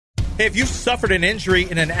Hey, if you suffered an injury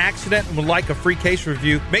in an accident and would like a free case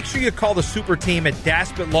review, make sure you call the super team at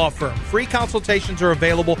Daspit Law Firm. Free consultations are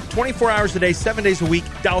available 24 hours a day, 7 days a week.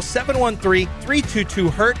 Dial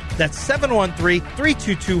 713-322-HURT. That's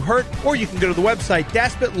 713-322-HURT. Or you can go to the website,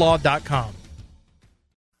 daspitlaw.com.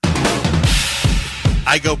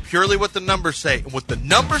 I go purely what the numbers say. And what the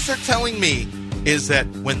numbers are telling me is that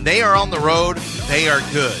when they are on the road, they are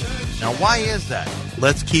good. Now, why is that?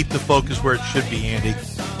 Let's keep the focus where it should be, Andy,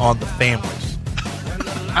 on the families.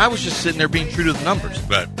 I was just sitting there being true to the numbers.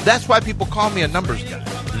 Right. That's why people call me a numbers guy.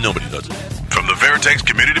 Nobody does it. From the Veritex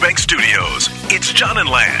Community Bank Studios, it's John and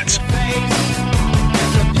Lance.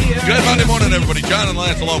 Good Monday morning, everybody. John and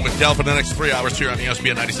Lance along with Del for the next 3 hours here on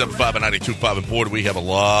ESPN 97.5 and 92.5. And boy, we have a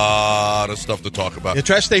lot of stuff to talk about. Yeah,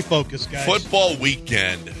 try to stay focused, guys. Football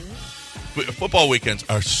weekends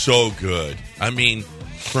are so good. I mean,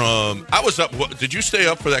 I was up. Did you stay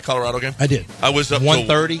up for that Colorado game? I did. I was up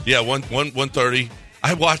 1:30. Yeah, 1:30.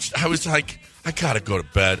 I was like, I gotta go to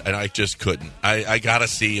bed, and I just couldn't. I gotta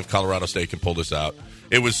see if Colorado State can pull this out.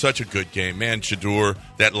 It was such a good game, man. Shador,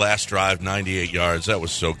 that last drive, 98 yards, that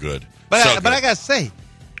was so good. But So good. I gotta say,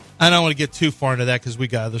 I don't want to get too far into that because we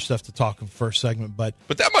got other stuff to talk in the first segment. But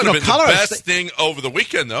that might have been Colorado the best State, thing over the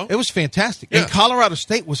weekend, though. It was fantastic. Yeah. And Colorado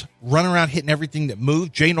State was running around hitting everything that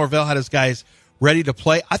moved. Jay Norvell had his guys ready to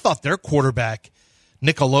play. I thought their quarterback,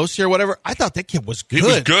 Nicolosi or whatever, I thought that kid was good. He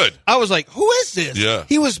was good. I was like, who is this? Yeah.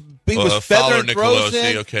 He was Fowler feathering throws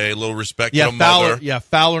Nicolosi, in. okay, a little respect Yeah, to a Fowler. mother. Yeah,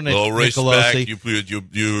 Fowler little Nicolosi. respect.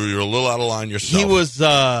 You're a little out of line yourself. He was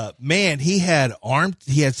he had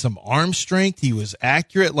some arm strength. He was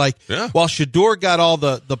accurate. While Shador got all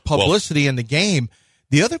the publicity in the game,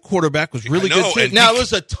 the other quarterback was really good too. Now, it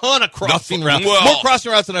was a ton of crossing routes. More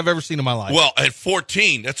crossing routes than I've ever seen in my life. Well, at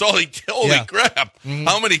 14, that's all he did. Holy crap. Mm-hmm.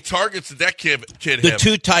 How many targets did that kid have? The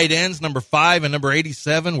two tight ends, number 5 and number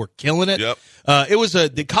 87, were killing it. Yep. It was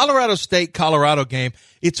the Colorado State-Colorado game.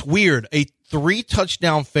 It's weird. A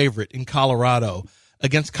 3-touchdown favorite in Colorado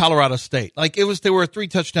against Colorado State. They were a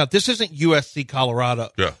 3-touchdown. This isn't USC Colorado.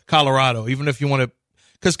 Yeah. Colorado, even if you want to,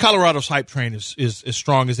 because Colorado's hype train is as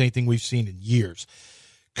strong as anything we've seen in years.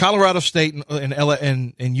 Colorado State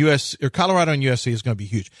and US or Colorado and USC is going to be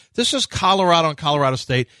huge. This is Colorado and Colorado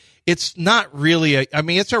State. It's not really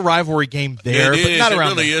it's a rivalry game there, but not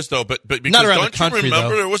around. It really is though. But because not around don't the country, you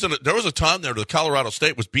remember though. there was a time there that Colorado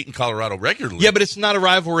State was beating Colorado regularly. Yeah, but it's not a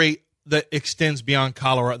rivalry that extends beyond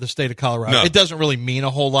Colorado, the state of Colorado. No. It doesn't really mean a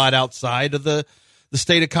whole lot outside of the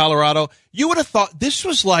state of Colorado. You would have thought this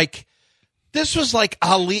was like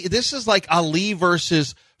Ali. This is like Ali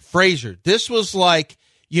versus Frazier. This was like,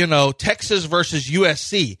 Texas versus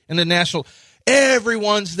USC in the national.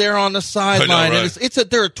 Everyone's there on the sideline, right. and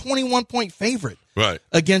they're a 21-point favorite, right,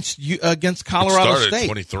 against Colorado State. State.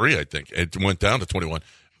 23, I think. It went down to 21.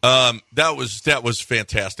 That was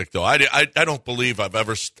fantastic, though. I don't believe I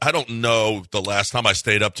don't know the last time I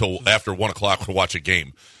stayed up till after 1 o'clock to watch a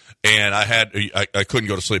game. And I couldn't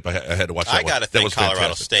go to sleep. I had to watch that. I got to thank Colorado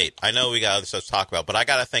fantastic. State. I know we got other stuff to talk about, but I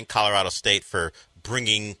got to thank Colorado State for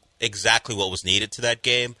bringing exactly what was needed to that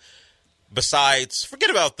game. Besides,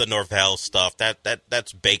 forget about the Norvell stuff.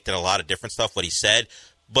 That's baked in a lot of different stuff, what he said.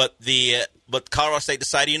 But Colorado State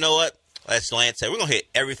decided, you know what? As Lance said, we're going to hit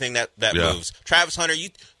everything that moves. Travis Hunter,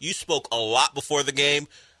 you spoke a lot before the game.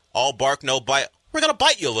 All bark, no bite. We're going to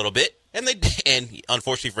bite you a little bit. And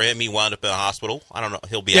unfortunately for him, he wound up in the hospital. I don't know.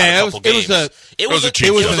 He'll be out a couple games. It was an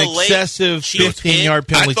excessive 15-yard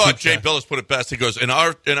penalty. I thought Jay Billis put it best. He goes, in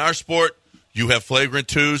our sport, you have flagrant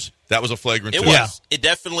twos. That was a flagrant two. It was. Yeah. It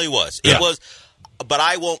definitely was. Yeah. It was. But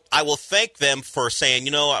I will thank them for saying, we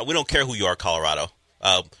don't care who you are, Colorado.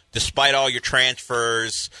 Despite all your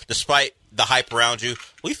transfers, despite the hype around you,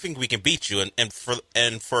 we think we can beat you. And for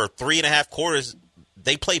 3.5 quarters,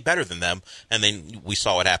 they played better than them. And then we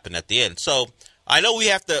saw what happened at the end. So I know we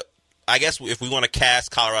have to. I guess if we want to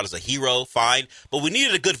cast Colorado as a hero, fine. But we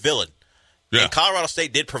needed a good villain. Yeah. And Colorado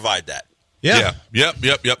State did provide that. Yeah. Yep.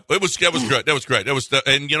 It was great. That was great.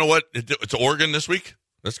 And you know what? It's Oregon this week.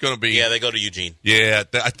 That's going to be. Yeah, they go to Eugene. Yeah,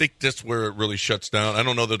 I think that's where it really shuts down. I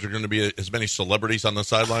don't know that there are going to be as many celebrities on the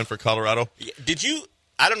sideline for Colorado. Did you?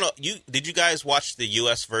 I don't know. Did you guys watch the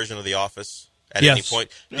U.S. version of The Office at yes. any point?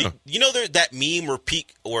 Yeah. You know, there's that meme where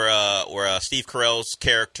Steve Carell's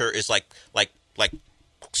character is like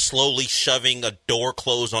slowly shoving a door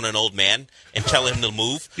closed on an old man and telling him to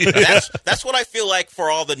move. That's what I feel like for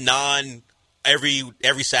all the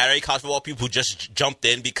every Saturday college football people who just jumped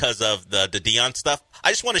in because of the Deion stuff. I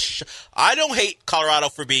just want to I don't hate Colorado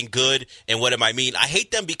for being good and what it might mean. I hate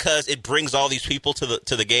them because it brings all these people to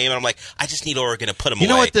the game, and I'm like, I just need Oregon to put them away. You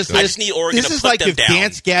know what this is? I just need Oregon to put them down. This is like if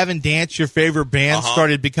Dance Gavin Dance, your favorite band,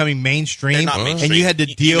 started becoming mainstream, They're not mainstream. and you had to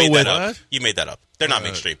deal with. You made that up. They're not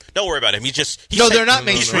mainstream. Don't worry about him. They're not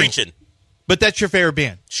mainstream. He's reaching. But that's your favorite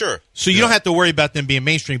band. Sure. So you don't have to worry about them being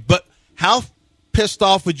mainstream. But how pissed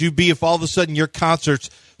off would you be if all of a sudden your concerts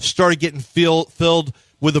started getting filled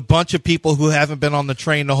with a bunch of people who haven't been on the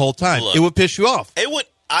train the whole time? Look, it would piss you off. It would.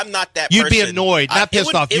 I'm not that You'd person. be annoyed. Not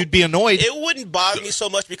pissed off. You'd be annoyed. It wouldn't bother me so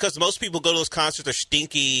much because most people go to those concerts are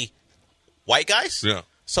stinky white guys. Yeah.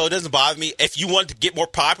 So it doesn't bother me. If you want to get more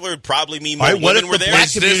popular, it'd probably mean more All right, what women if were the there.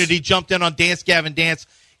 black community jumped in on Dance Gavin Dance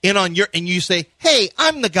in on your, and you say, hey,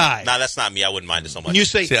 I'm the guy. Nah, that's not me. I wouldn't mind it so much. And you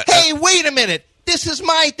say, hey, wait a minute. This is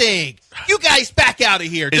my thing. You guys back out of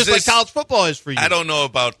here. Just like college football is for you. I don't know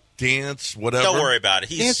about Dance, whatever. Don't worry about it.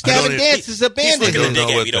 Dance Gavin Dance is a band. He's looking to dig know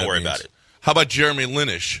at what me. Don't that worry means. about it. How about Jeremy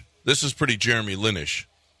Linish? This is pretty Jeremy Linish.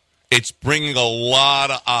 It's bringing a lot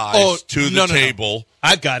of eyes to the table. No.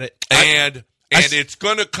 I got it. And it's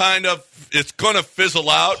going to fizzle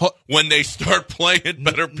out when they start playing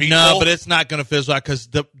better people. No, but it's not going to fizzle out because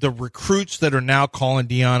the recruits that are now calling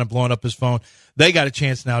Deion and blowing up his phone, they got a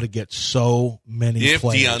chance now to get so many if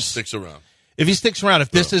players. Deion sticks around. If he sticks around, if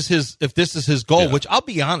this is his goal, which I'll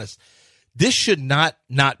be honest, this should not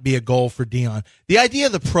be a goal for Deion. The idea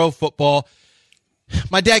of the pro football,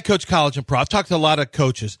 my dad coached college and pro. I've talked to a lot of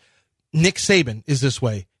coaches. Nick Saban is this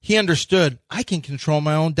way. He understood, I can control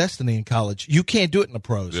my own destiny in college. You can't do it in the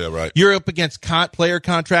pros. Yeah, right. You're up against player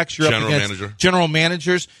contracts. You're up against general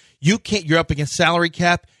managers. You're up against salary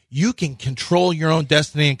cap. You can control your own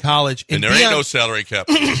destiny in college. And there ain't no salary cap.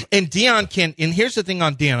 And Deion can. And here's the thing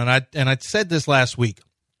on Deion, and I said this last week.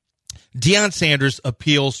 Deion Sanders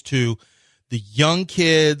appeals to the young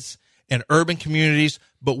kids and urban communities.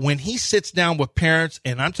 But when he sits down with parents,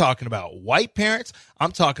 and I'm talking about white parents,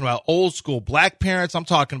 I'm talking about old school black parents, I'm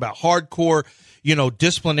talking about hardcore,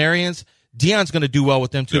 disciplinarians, Deion's going to do well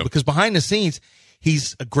with them too, because behind the scenes,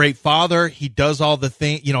 he's a great father. He does all the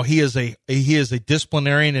things. He is a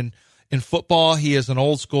disciplinarian in football. He is an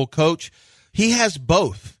old school coach. He has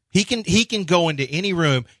both. He can go into any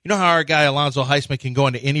room. You know how our guy Alonzo Heisman can go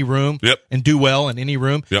into any room and do well in any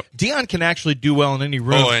room? Yep. Deion can actually do well in any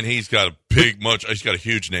room. Oh, and he's got he's got a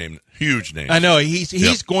huge name. Huge name. I know. He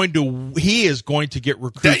is going to get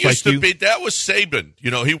recruits that used like to be, that was Saban.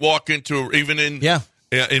 He walked into, even in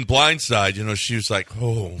Blindside, she was like,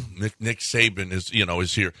 oh, Nick Saban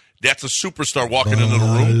is here. That's a superstar walking into the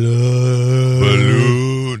room.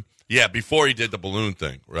 Balloon. Yeah, before he did the balloon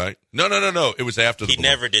thing, right? No. It was after the balloon. He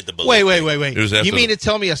never did the balloon. Wait. It was after you mean to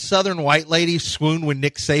tell me a southern white lady swooned when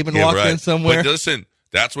Nick Saban walked in somewhere? But listen,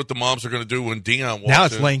 that's what the moms are going to do when Deion walks in. Now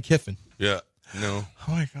it's Lane Kiffin. Yeah. No.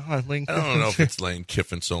 Oh, my God. Lane Kiffin. I don't know if it's Lane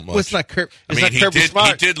Kiffin so much. Well, it's not Kirby.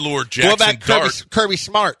 He did lure Jackson What about Dart. Kirby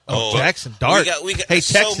Smart? Oh, Jackson Dart. We got hey,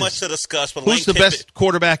 so Texas. much to discuss. But Who's the best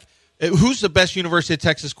quarterback? Who's the best University of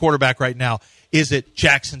Texas quarterback right now? Is it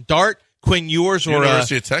Jackson Dart, Quinn Ewers, or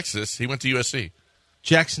University of Texas? He went to USC.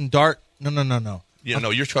 Jackson Dart? No. Yeah,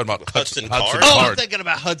 no, you're talking about Hudson Card. Card. Oh, I'm thinking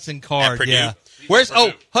about Hudson Card. Purdue. Yeah.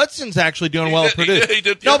 Hudson's actually doing well at Purdue. Yeah, he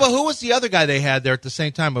did. No, Yeah. but who was the other guy they had there at the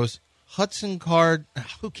same time? It was Hudson Card.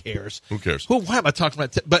 Who cares? Why am I talking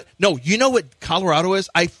about? But no, you know what Colorado is?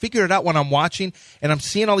 I figured it out when I'm watching, and I'm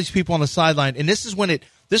seeing all these people on the sideline, and this is when it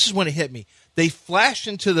hit me. They flashed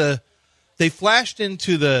into the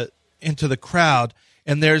crowd,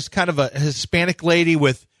 and there's kind of a Hispanic lady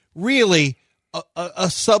with really a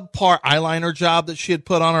subpar eyeliner job that she had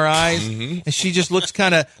put on her eyes, and she just looks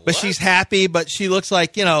kind of, but she's happy, but she looks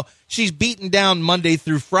like she's beaten down Monday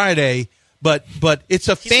through Friday. But it's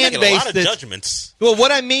a fan base. A lot of judgments. Well,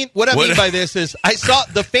 what I mean by this is I saw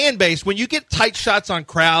the fan base when you get tight shots on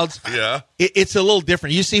crowds. Yeah, it's a little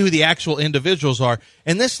different. You see who the actual individuals are,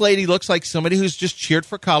 and this lady looks like somebody who's just cheered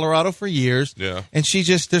for Colorado for years. Yeah, and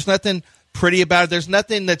there's nothing pretty about it. There's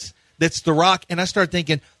nothing that's the Rock. And I started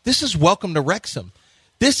thinking, this is Welcome to Wrexham.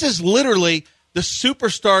 This is literally. The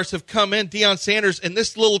superstars have come in, Deion Sanders, and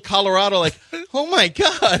this little Colorado, like, oh, my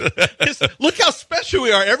God. Look how special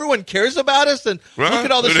we are. Everyone cares about us, and look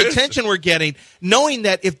at all this attention we're getting, knowing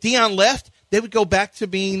that if Deion left, they would go back to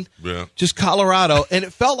being just Colorado. And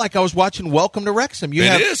it felt like I was watching Welcome to Wrexham. You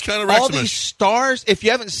have kind of all these stars. If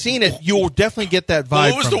you haven't seen it, you'll definitely get that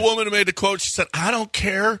vibe. Who was the woman who made the quote? She said, I don't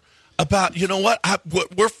care about,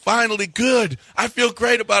 we're finally good. I feel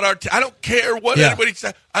great about our team. I don't care what anybody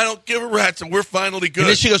says. I don't give a rat's, and we're finally good. And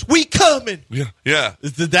then she goes, we coming. Yeah.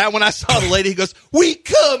 That when I saw the lady, he goes, we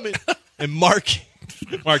coming. And Mark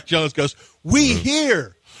Jones goes, "We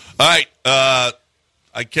here." All right.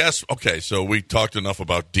 I guess, okay, so we talked enough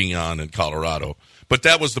about Dion in Colorado. But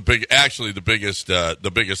that was the biggest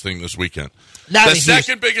thing this weekend. The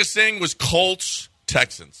second biggest thing was Colts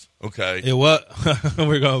Texans. Okay. It was.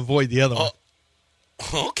 We're going to avoid the other one.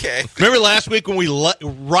 Okay. Remember last week when we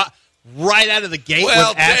right out of the gate with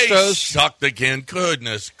Astros? They sucked again.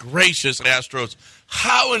 Goodness gracious, Astros.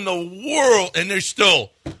 How in the world? And they're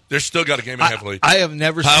still got a game and a half lead. I have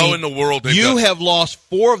never seen. How in the world? You have lost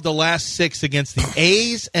 4 of the last 6 against the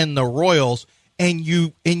A's and the Royals, and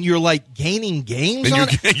you're like gaining games on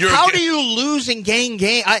it? How do you lose and gain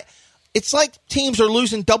game? It's like teams are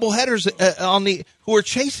losing doubleheaders who are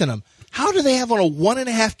chasing them. How do they have on a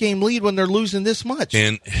 1.5 game lead when they're losing this much?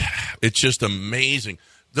 And it's just amazing.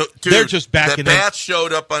 Dude, they're just backing the bats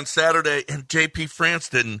showed up on Saturday, and J.P. France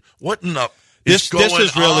didn't. What in the? This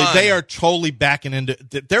is really – they are totally backing into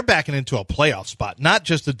 – they're backing into a playoff spot, not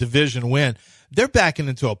just a division win. They're backing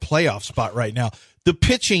into a playoff spot right now. The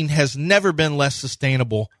pitching has never been less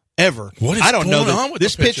sustainable ever. What is going on with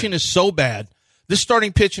this the pitching? Is so bad. This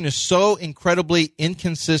starting pitching is so incredibly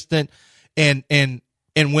inconsistent, and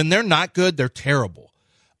when they're not good, they're terrible.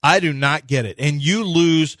 I do not get it. And you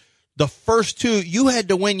lose the first 2. You had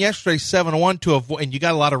to win yesterday 7-1 to avoid – and you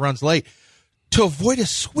got a lot of runs late – to avoid a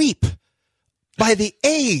sweep. By the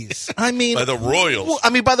A's. I mean, by the Royals.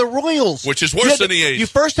 By the Royals. Which is worse than the A's. You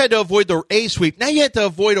first had to avoid the A sweep. Now you had to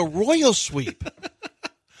avoid a Royal sweep.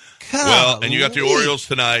 Well, and you got the Orioles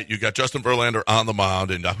tonight. You got Justin Verlander on the mound,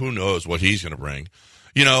 and who knows what he's going to bring.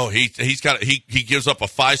 You know, he gives up a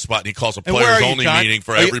 5 spot, and he calls a players-only meeting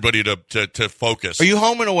for everybody to focus. Are you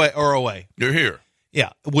home and away? You're here. Yeah,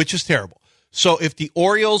 which is terrible. So if the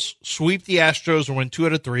Orioles sweep the Astros or win 2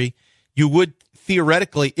 out of 3, you would –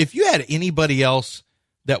 theoretically, if you had anybody else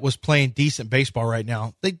that was playing decent baseball right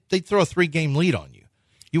now, they'd throw a 3-game lead on you.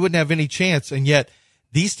 You wouldn't have any chance, and yet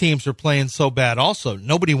these teams are playing so bad also.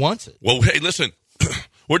 Nobody wants it. Well, hey, listen,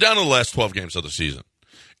 we're down to the last 12 games of the season,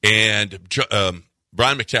 and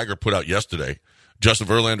Brian McTaggart put out yesterday, Justin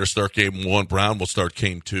Verlander start game 1, Brown will start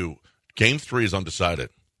game 2. Game 3 is undecided.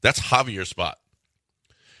 That's Javier's spot.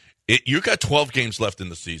 You got 12 games left in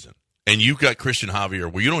the season. And you've got Christian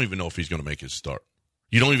Javier where you don't even know if he's going to make his start.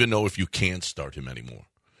 You don't even know if you can start him anymore.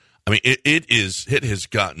 I mean, it has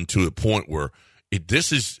gotten to a point where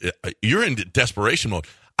you're in desperation mode.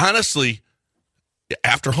 Honestly,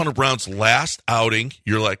 after Hunter Brown's last outing,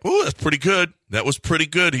 you're like, oh, that's pretty good. That was pretty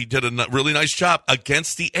good. He did a really nice job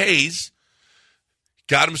against the A's.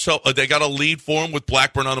 Got himself. They got a lead for him with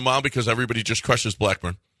Blackburn on the mound because everybody just crushes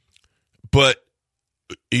Blackburn. But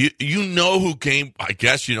you know who game 1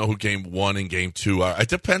 and game 2 are. It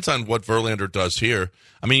depends on what Verlander does here.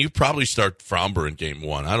 I mean, you probably start Fromber in game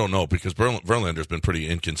 1. I don't know because Verlander's been pretty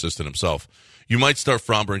inconsistent himself. You might start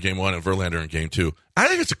Fromber in game 1 and Verlander in game 2.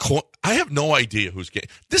 I think I have no idea who's game.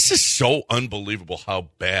 This is so unbelievable how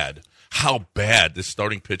bad this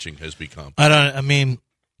starting pitching has become. Who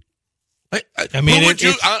would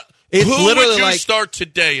you start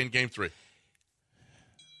today in game 3?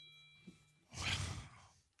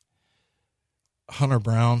 Hunter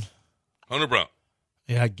Brown.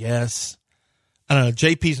 Yeah, I guess. I don't know.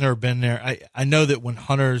 JP's never been there. I know that when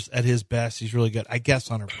Hunter's at his best, he's really good. I guess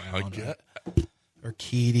Hunter Brown. Or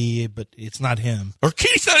Urquidy, but it's not him.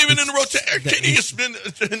 Urquidy's not even in the rotation. Urquidy has been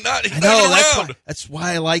not around. That's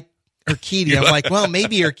why I like Urquidy. I'm like, well,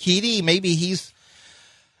 maybe Urquidy. Maybe he's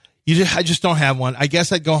 – I just don't have one. I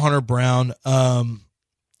guess I'd go Hunter Brown. You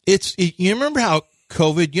remember how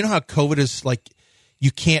COVID – you know how COVID is like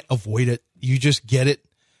you can't avoid it. You just get it,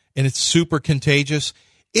 and it's super contagious.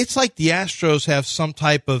 It's like the Astros have some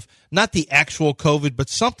type of, not the actual COVID, but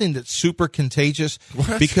something that's super contagious.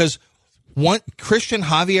 What? Because Christian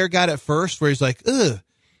Javier got it first, where he's like, ugh,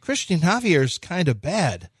 Christian Javier's kind of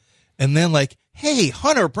bad. And then like, hey,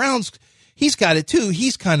 Hunter Brown's, he's got it too.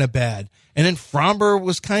 He's kind of bad. And then Fromber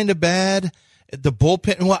was kind of bad. The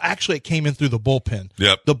bullpen, well, actually, it came in through the bullpen.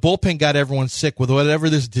 Yep. The bullpen got everyone sick with whatever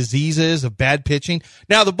this disease is of bad pitching.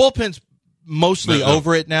 Now, the bullpen's mostly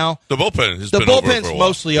over it now. The bullpen has been over it for a while.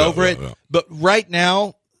 Mostly over it. But right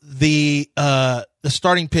now, the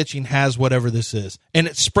starting pitching has whatever this is, and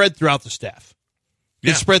it's spread throughout the staff. Yeah.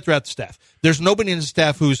 It's spread throughout the staff. There's nobody in the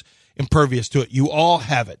staff who's impervious to it. You all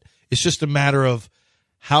have it. It's just a matter of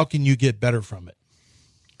how can you get better from it.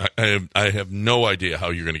 I have no idea how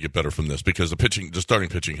you're going to get better from this because the starting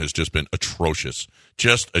pitching has just been atrocious,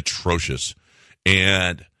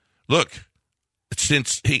 And look,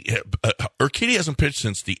 since Urquidy hasn't pitched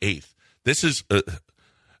since the 8th. This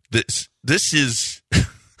is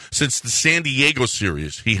Since the San Diego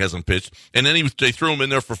series, he hasn't pitched. And then they threw him in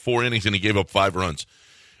there for 4 innings, and he gave up 5 runs.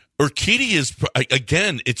 Urquidy is,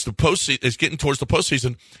 again, it's getting towards the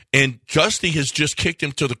postseason, and Dusty has just kicked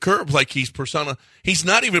him to the curb like he's persona. He's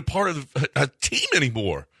not even part of a team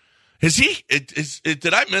anymore. Is he?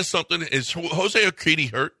 Did I miss something? Is Jose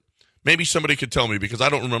Urquidy hurt? Maybe somebody could tell me, because I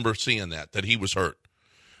don't remember seeing that he was hurt.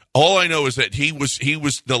 All I know is that he was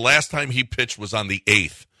the last time he pitched was on the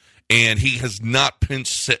 8th, and he has not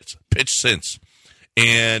pitched since.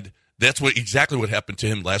 And that's exactly what happened to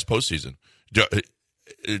him last postseason.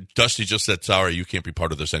 Dusty just said, sorry, you can't be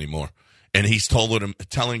part of this anymore. And he's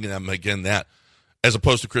telling them again that, as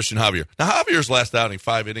opposed to Christian Javier. Now, Javier's last outing,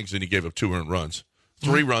 5 innings, and he gave up 2 earned runs.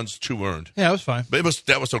 3 runs, 2 earned. Yeah, that was fine. But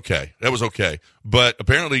that was okay. That was okay. But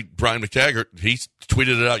apparently, Brian McTaggart, he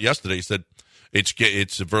tweeted it out yesterday. He said, it's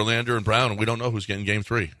Verlander and Brown, and we don't know who's getting Game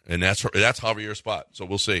 3. And that's Javier's spot. So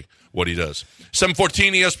we'll see what he does.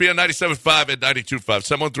 714 ESPN 97.5 and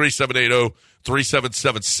 92.5.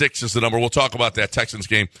 713-780-3776 is the number. We'll talk about that Texans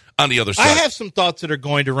game on the other side. I have some thoughts that are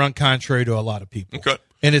going to run contrary to a lot of people. Okay.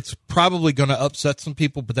 And it's probably going to upset some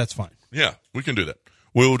people, but that's fine. Yeah, we can do that.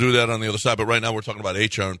 We'll do that on the other side. But right now we're talking about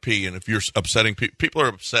HR&P, and if you're upsetting people are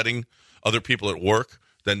upsetting other people at work,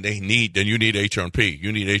 then you need HR&P.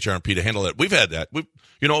 You need HR&P to handle that. We've had that. We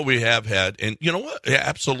have had, and you know what? Yeah,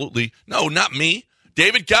 absolutely. No, not me.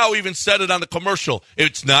 David Gow even said it on the commercial.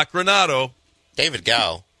 It's not Granado. David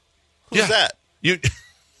Gow. Who's that? You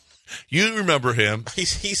remember him.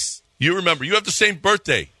 He's. You remember. You have the same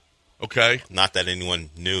birthday. Okay. Not that anyone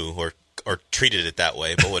knew or treated it that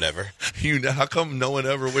way, but whatever. How come no one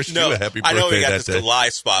ever wished you a happy birthday? I know we got that this day? lie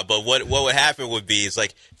spot, but what would happen would be is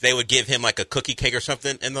like they would give him like a cookie cake or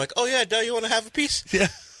something, and they're like, "Oh yeah, Del, you want to have a piece?" Yeah.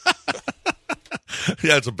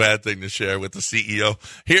 Yeah, it's a bad thing to share with the CEO.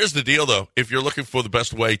 Here's the deal, though. If you're looking for the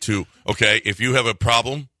best way to, if you have a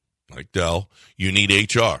problem like Del, you need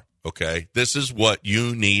HR. Okay, this is what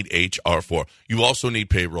you need HR for. You also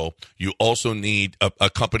need payroll. You also need a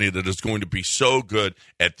company that is going to be so good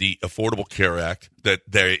at the Affordable Care Act that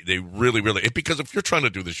they really, because if you're trying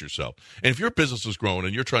to do this yourself, and if your business is growing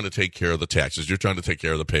and you're trying to take care of the taxes, you're trying to take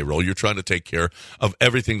care of the payroll, you're trying to take care of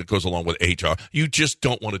everything that goes along with HR, you just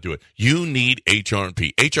don't want to do it. You need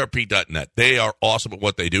HR&P, hrp.net. They are awesome at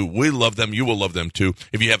what they do. We love them. You will love them too.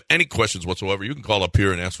 If you have any questions whatsoever, you can call up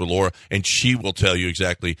here and ask for Laura, and she will tell you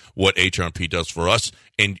exactly what HR&P does for us,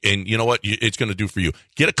 and you know what it's going to do for you.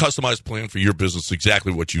 Get a customized plan for your business,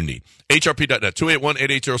 exactly what you need. hrp.net,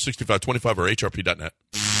 281-880-6525 or hrp.net.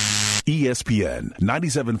 ESPN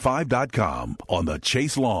 975.com on the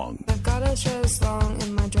Chase Long. I've got a Chase Long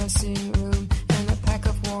in my dressing room and a pack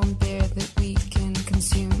of warm beer that we can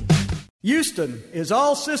consume. Houston is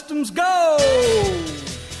all systems go!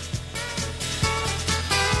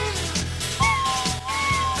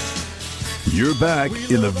 You're back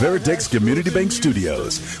in the Veritex Community Bank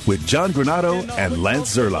Studios with John Granado and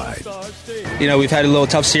Lance Zerline. We've had a little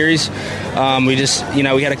tough series. We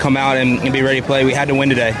had to come out and be ready to play. We had to win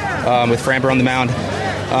today with Framber on the mound.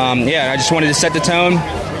 I just wanted to set the tone,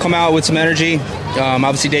 come out with some energy.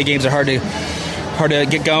 Obviously, day games are hard to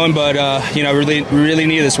get going, but we really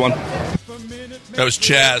needed this one. That was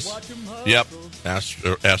Chaz. Yep.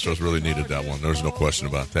 Astros really needed that one. There's no question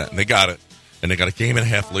about that. And they got it. And they got a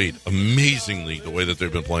 1.5 lead. Amazingly, the way that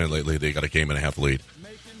they've been playing lately, they got a 1.5 lead.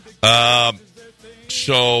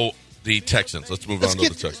 So the Texans. Let's move on to the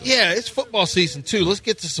Texans. Yeah, it's football season, too. Let's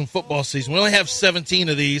get to some football season. We only have 17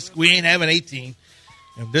 of these. We ain't having 18.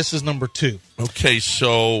 And this is number 2. Okay,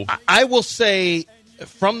 so I will say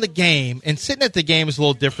from the game, and sitting at the game is a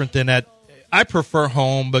little different than at. I prefer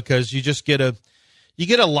home because you just get a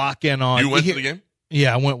lock in on. You went to the game?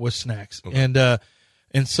 Yeah, I went with snacks, okay.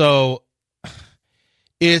 And so.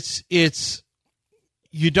 It's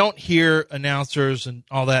you don't hear announcers and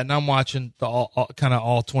all that, and I'm watching the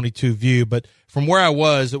all 22 view. But from where I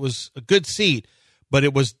was, it was a good seat, but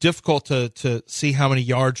it was difficult to see how many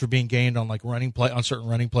yards were being gained on on certain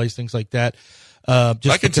running plays, things like that. I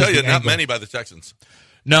can tell you, not many by the Texans.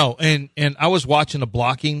 No, and I was watching the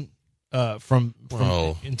blocking from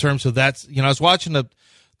in terms of that. I was watching the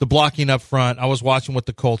blocking up front. I was watching what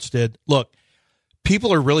the Colts did. Look.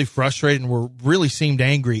 People are really frustrated and really seemed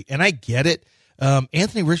angry, and I get it.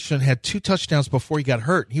 Anthony Richardson had 2 touchdowns before he got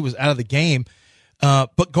hurt. He was out of the game.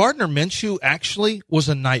 But Gardner Minshew actually was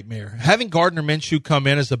a nightmare. Having Gardner Minshew come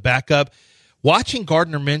in as a backup, watching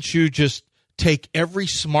Gardner Minshew just take every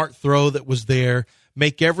smart throw that was there,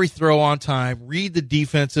 make every throw on time, read the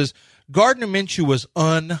defenses. Gardner Minshew was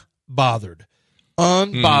unbothered.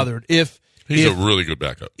 He's a really good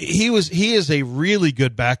backup. He is a really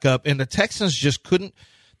good backup, and the Texans just couldn't.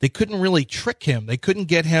 they couldn't really trick him. They couldn't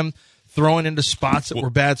get him throwing into spots that were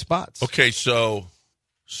bad spots. Okay, so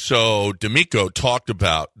D'Amico talked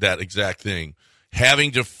about that exact thing.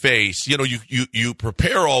 Having to face, you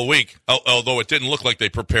prepare all week, although it didn't look like they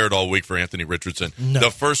prepared all week for Anthony Richardson. No.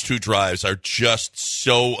 The first 2 drives are just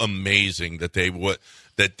so amazing that the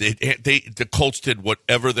Colts did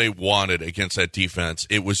whatever they wanted against that defense.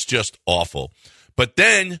 It was just awful. But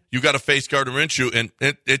then you got to face Gardner Minshew, and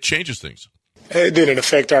it changes things. It didn't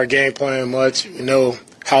affect our game plan much. You know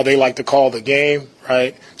how they like to call the game,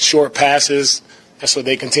 right? Short passes. That's what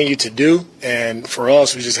they continue to do. And for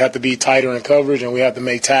us, we just have to be tighter in coverage, and we have to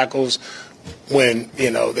make tackles when,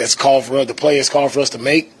 that's called for us. The play is called for us to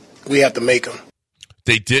make. We have to make them.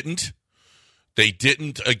 They didn't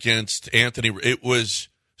against Anthony. It was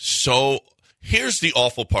so – here's the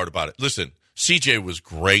awful part about it. Listen, CJ was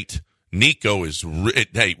great. Nico is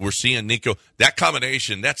hey, we're seeing Nico. That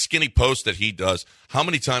combination, that skinny post that he does, how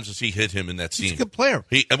many times has he hit him in that scene? He's a good player.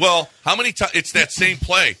 How many times? It's that same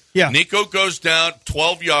play. Yeah. Nico goes down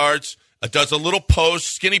 12 yards, does a little post,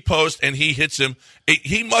 skinny post, and he hits him.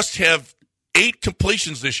 He must have 8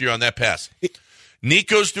 completions this year on that pass.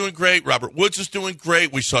 Nico's doing great. Robert Woods is doing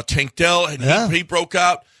great. We saw Tank Dell, and he broke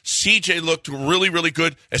out. CJ looked really, really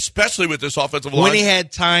good, especially with this offensive line. When he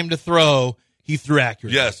had time to throw, he threw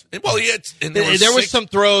accurately. Yes. Well, he had. And there was some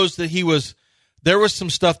throws that there was some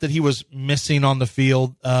stuff that he was missing on the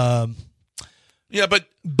field. Yeah,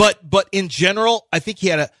 but in general, I think he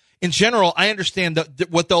had in general, I understand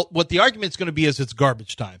that what the argument's going to be is it's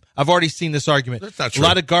garbage time. I've already seen this argument. That's not true. A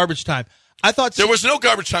lot of garbage time. I thought there was no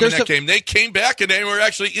garbage time in that game. They came back and they were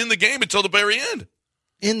actually in the game until the very end.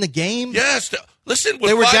 In the game? Yes. Listen, with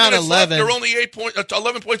they were 5 down minutes 11. Left, they're only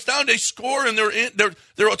 11 points down. They score and they're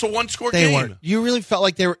it's a 1-score game. Weren't. You really felt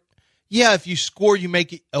like they were. Yeah, if you score, you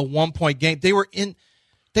make it a 1-point game. They were in.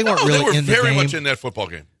 They weren't really in the game. They were very much in that football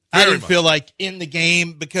game. I didn't feel like in the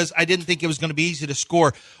game because I didn't think it was going to be easy to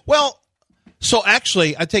score. Well, so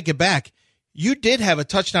actually, I take it back. You did have a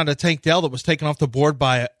touchdown to Tank Dell that was taken off the board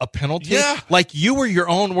by a penalty. Yeah. Like you were your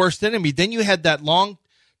own worst enemy. Then you had that long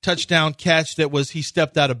touchdown catch that was he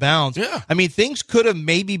stepped out of bounds. Yeah. I mean, things could have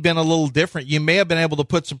maybe been a little different. You may have been able to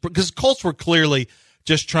put some – because Colts were clearly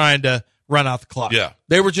just trying to run out the clock. Yeah.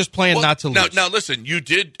 They were just playing not to lose. Now, listen, you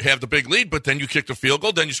did have the big lead, but then you kicked a field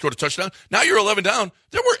goal, then you scored a touchdown. Now you're 11 down.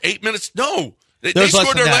 There were 8 minutes – no. They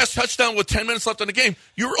scored their last touchdown with 10 minutes left in the game.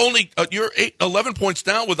 You're only you're 11 points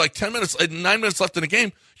down with like 10 minutes, 9 minutes left in the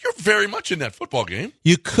game. You're very much in that football game.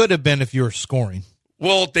 You could have been if you were scoring.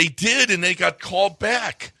 Well, they did, and they got called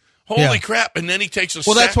back. Holy crap! And then he takes a.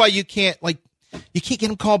 Well, that's why you can't get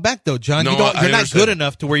him called back though, John. No, you're not good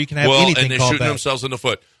enough to where you can have anything called back. And they're shooting themselves in the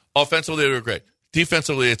foot. Offensively, they were great.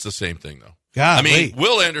 Defensively, it's the same thing though. God, I mean,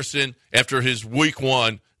 Will Anderson after his week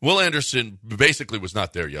 1. Will Anderson basically was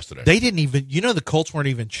not there yesterday. They didn't even, the Colts weren't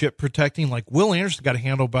even chip protecting. Like Will Anderson got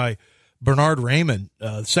handled by Bernard Raymond,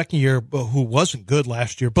 second year, who wasn't good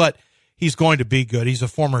last year, but he's going to be good. He's a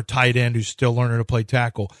former tight end who's still learning to play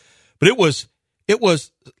tackle. But it was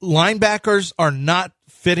linebackers are not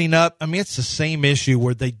fitting up. I mean, it's the same issue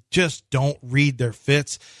where they just don't read their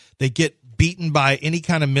fits. They get beaten by any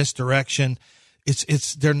kind of misdirection.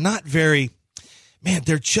 They're not very. Man,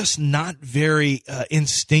 they're just not very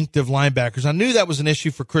instinctive linebackers. I knew that was an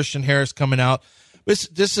issue for Christian Harris coming out. This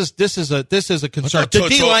is a concern. The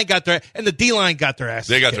D-line got their ass.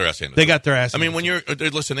 They got their ass handed. They got their ass. I mean, when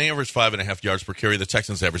listen, they average 5.5 yards per carry. The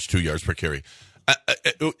Texans average 2 yards per carry.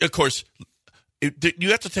 Of course,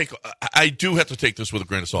 you have to take. I do have to take this with a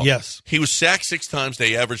grain of salt. Yes, he was sacked 6 times.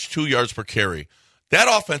 They averaged 2 yards per carry. That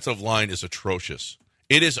offensive line is atrocious.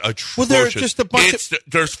 It is atrocious. Well, there's just a bunch.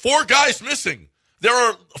 There's 4 guys missing. There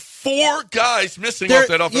are 4 guys missing off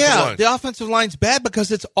that offensive line. The offensive line's bad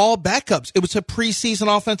because it's all backups. It was a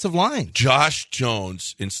preseason offensive line. Josh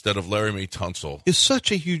Jones instead of Laramie Tunsil is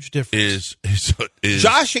such a huge difference. Is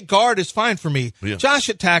Josh at guard is fine for me. Yeah. Josh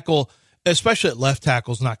at tackle, especially at left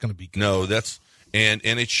tackle, is not going to be good. No, that's and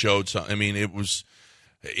it showed. Some, I mean, it was.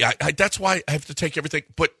 That's why I have to take everything.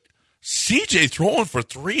 But CJ throwing for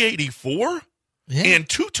 384. Yeah. And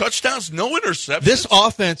 2 touchdowns, no interceptions. This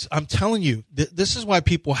offense, I'm telling you, this is why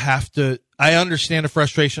people have to. I understand the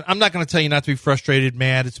frustration. I'm not going to tell you not to be frustrated,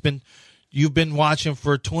 man. You've been watching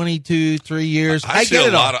for 22, 3 years. I get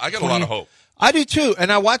it. I got a lot of hope. I do too,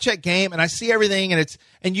 and I watch that game and I see everything, and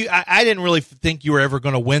I didn't really think you were ever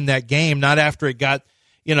going to win that game. Not after it got,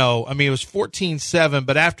 it was 14-7,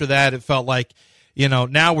 but after that, it felt like,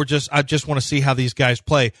 now I just want to see how these guys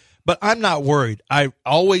play. But I'm not worried. I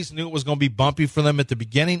always knew it was going to be bumpy for them at the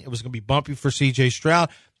beginning. It was going to be bumpy for C.J.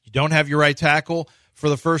 Stroud. You don't have your right tackle for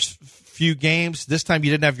the first few games. This time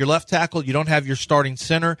you didn't have your left tackle. You don't have your starting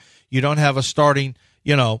center. You don't have a starting,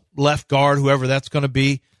 left guard, whoever that's going to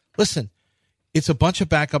be. Listen, it's a bunch of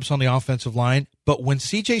backups on the offensive line, but when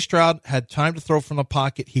C.J. Stroud had time to throw from the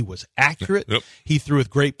pocket, he was accurate. Yep. He threw with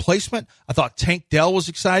great placement. I thought Tank Dell was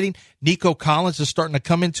exciting. Nico Collins is starting to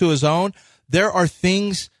come into his own. There are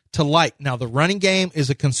things to like. Now, the running game is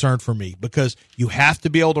a concern for me because you have to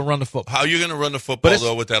be able to run the football. How are you going to run the football,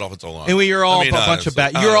 though, with that offensive line? And you're all a bunch of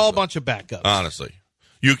backups. Honestly.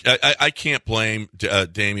 I can't blame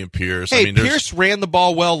Damian Pierce. Hey, Pierce ran the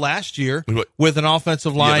ball well last year with an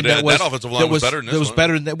offensive line that offensive line was better than this one. was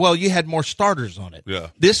better than that. Well, you had more starters on it. Yeah.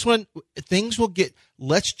 This one, things will get.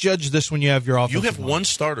 Let's judge this when you have your offensive. You have line. one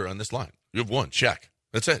starter on this line. You have one, Shaq.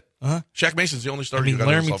 That's it. Shaq Mason's the only starter. I mean,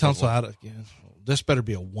 Laramie Tunsil. This better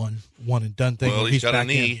be a one and done thing. Well, he's got a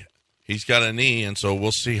knee. He's got a knee, and so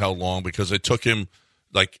we'll see how long because it took him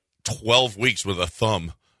like 12 weeks with a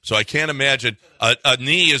thumb. So I can't imagine a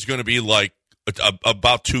knee is going to be like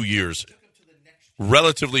about 2 years.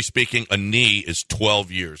 Relatively speaking, a knee is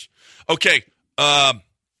 12 years. Okay,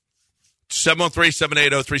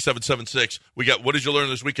 713-780-3776. We got what did you learn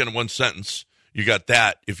this weekend in one sentence? You got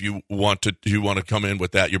that. If you want to come in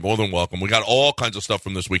with that, you're more than welcome. We got all kinds of stuff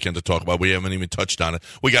from this weekend to talk about. We haven't even touched on it.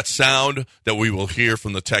 We got sound that we will hear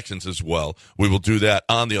from the Texans as well. We will do that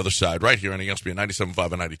on the other side, right here on ESPN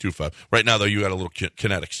 97.5 and 92.5. Right now, though, you got a little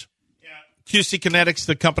Kinetics. QC Kinetics,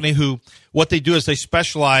 the company what they do is they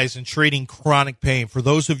specialize in treating chronic pain. For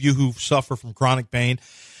those of you who suffer from chronic pain,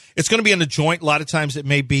 it's going to be in the joint. A lot of times it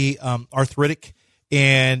may be arthritic.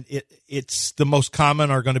 And it's the most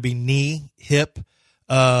common are going to be knee, hip,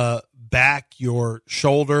 back, your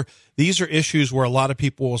shoulder. These are issues where a lot of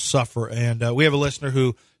people will suffer. And we have a listener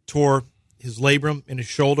who tore his labrum in his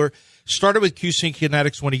shoulder. Started with QC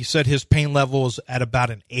Kinetics when he said his pain level was at about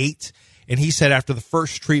an 8. And he said after the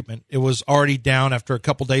first treatment, it was already down. After a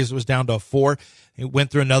couple days, it was down to a 4. He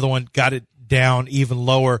went through another one, got it down even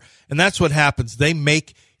lower. And that's what happens. They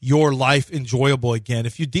make your life enjoyable again.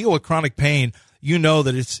 If you deal with chronic pain, you know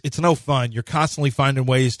that it's no fun. You're constantly finding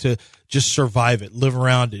ways to just survive it, live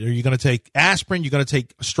around it. Are you going to take aspirin? You're going to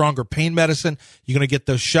take stronger pain medicine? You're going to get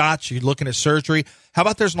those shots? You're looking at surgery? How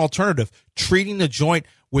about there's an alternative? Treating the joint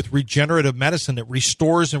with regenerative medicine that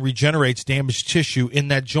restores and regenerates damaged tissue in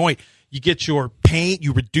that joint. You get your pain,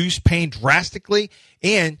 you reduce pain drastically,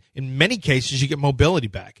 and in many cases, you get mobility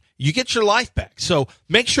back. You get your life back. So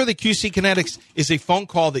make sure that QC Kinetics is a phone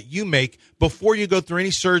call that you make before you go through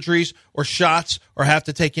any surgeries or shots or have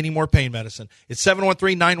to take any more pain medicine. It's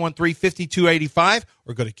 713-913-5285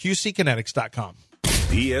 or go to QCkinetics.com.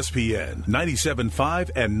 ESPN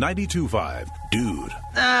 97.5 and 92.5. Dude.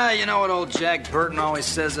 You know what old Jack Burton always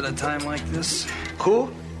says at a time like this?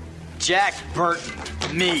 Who? Jack Burton.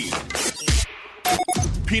 Me.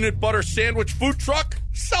 Peanut butter sandwich food truck,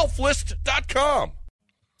 selflist.com.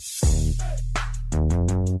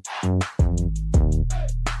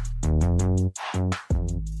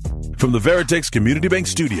 From the Veritex Community Bank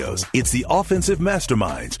Studios, it's the offensive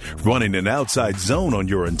masterminds running an outside zone on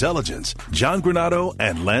your intelligence. John Granado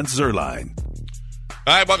and Lance Zerline.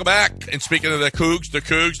 All right, welcome back. And speaking of the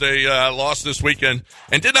Cougs, they lost this weekend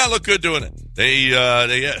and did not look good doing it. They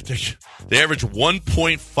averaged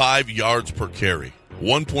 1.5 yards per carry.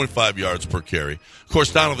 1.5 yards per carry. Of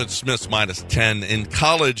course, Donovan Smith's minus 10. In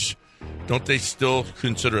college, don't they still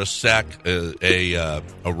consider a sack a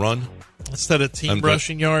run? Instead of team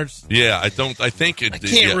rushing yards? Yeah, I think it. I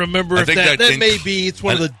can't remember if that may be. It's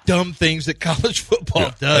one of the dumb things that college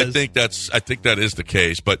football does. I think that is the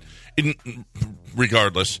case. But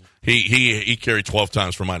regardless, he carried 12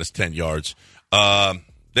 times for minus 10 yards.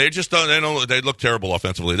 They just don't. They look terrible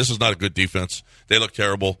offensively. This is not a good defense. They look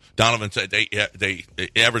terrible. Donovan said they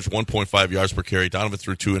averaged 1.5 yards per carry. Donovan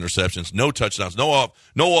threw 2 interceptions, no touchdowns, no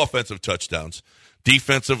offensive touchdowns.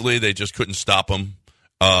 Defensively, they just couldn't stop him.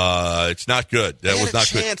 It's not good. That was not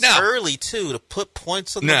good. Chance early too to put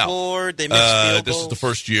points on the board. They missed field goals. This is the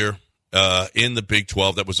first year in the Big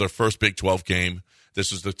 12. That was their first Big 12 game.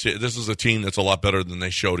 This is a team that's a lot better than they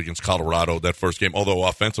showed against Colorado that first game. Although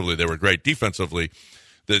offensively they were great, defensively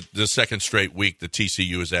the second straight week the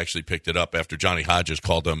TCU has actually picked it up after Johnny Hodges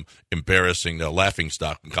called them embarrassing, the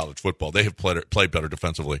laughingstock in college football. They have played better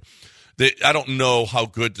defensively. I don't know how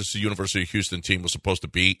good this University of Houston team was supposed to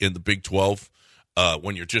be in the Big 12.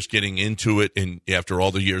 When you're just getting into it after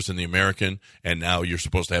all the years in the American, and now you're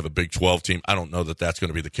supposed to have a Big 12 team. I don't know that that's going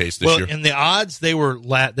to be the case this year. Well, in the odds, they were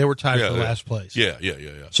tied for last place. Yeah.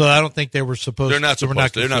 So I don't think they were supposed. They're not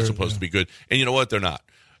supposed to be good. And you know what? They're not.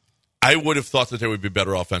 I would have thought that they would be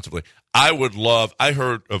better offensively. I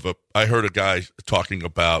heard a guy talking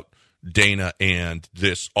about Dana and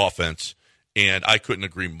this offense. And I couldn't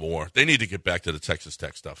agree more. They need to get back to the Texas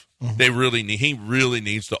Tech stuff. Mm-hmm. He really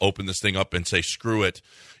needs to open this thing up and say, screw it.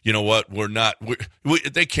 You know what?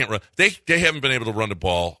 They can't run. They haven't been able to run the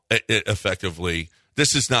ball effectively.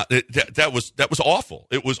 This is not that was awful.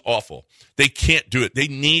 It was awful. They can't do it. They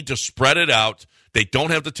need to spread it out. They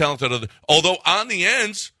don't have the talent although on the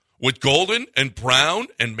ends with Golden and Brown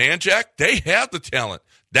and Manjack, they have the talent.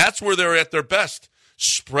 That's where they're at their best.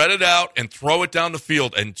 Spread it out and throw it down the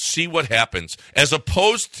field and see what happens, as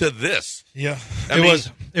opposed to this. Yeah,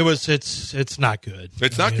 it's not good.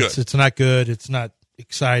 It's not good. It's not good. It's not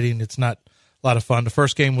exciting. It's not a lot of fun. The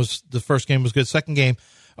first game was good. Second game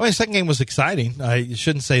was exciting. I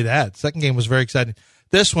shouldn't say that. Second game was very exciting.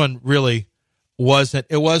 This one really wasn't.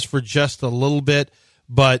 It was for just a little bit,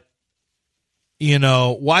 but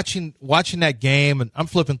watching that game, and I'm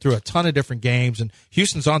flipping through a ton of different games, and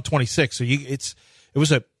Houston's on 26, so I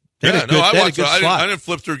didn't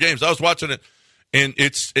flip through games. I was watching it, and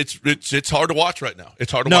it's hard to watch right now.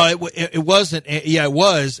 It's hard to watch. No, it wasn't. Yeah, it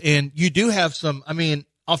was. And you do have some. I mean,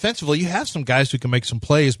 offensively, you have some guys who can make some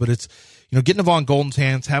plays, but it's getting Devon Golden's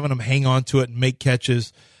hands, having him hang on to it and make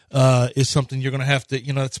catches is something you're going to have to.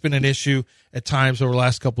 It's been an issue at times over the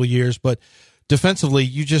last couple of years, but defensively,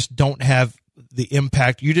 you just don't have the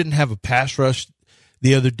impact. You didn't have a pass rush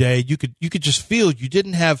the other day. You could just feel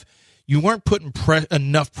you weren't putting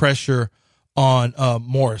enough pressure on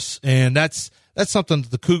Morris, and that's something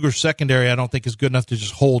that the Cougars secondary I don't think is good enough to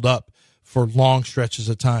just hold up for long stretches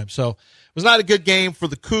of time. So it was not a good game for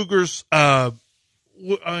the Cougars.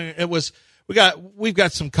 We've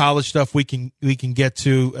got some college stuff we can get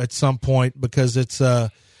to at some point, because it's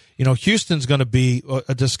Houston's going to be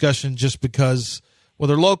a discussion just because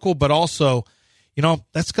they're local, but also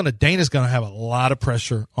Dana's going to have a lot of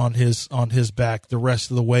pressure on his back the rest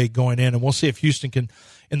of the way going in, and we'll see if Houston can.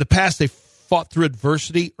 In the past, they fought through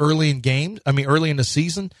adversity early in the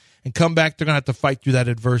season, and come back. They're going to have to fight through that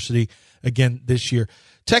adversity again this year.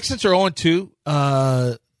 Texans are 0-2,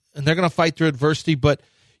 and they're going to fight through adversity. But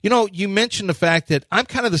you mentioned the fact that I'm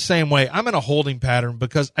kind of the same way. I'm in a holding pattern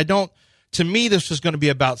because to me, this is going to be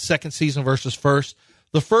about second season versus first.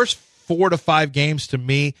 The first 4 to 5 games to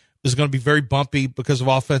me is going to be very bumpy because of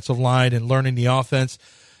offensive line and learning the offense.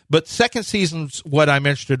 But second season's what I'm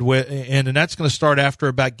interested in, and that's going to start after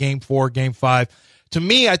about game 4, game 5. To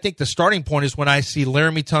me, I think the starting point is when I see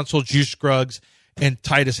Laramie Tunsil, Juice Scruggs, and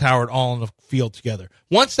Titus Howard all on the field together.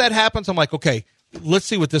 Once that happens, I'm like, okay, let's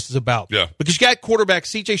see what this is about. Yeah. Because you got quarterback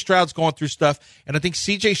C.J. Stroud's going through stuff, and I think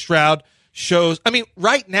C.J. Stroud shows. I mean,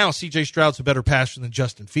 right now, C.J. Stroud's a better passer than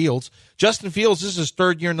Justin Fields. Justin Fields, this is his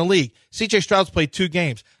third year in the league. C.J. Stroud's played 2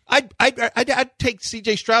 games. I'd take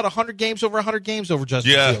C.J. Stroud 100 games over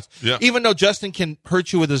Justin Fields. Yeah. Even though Justin can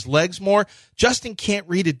hurt you with his legs more, Justin can't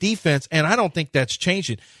read a defense, and I don't think that's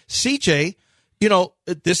changing. C.J.,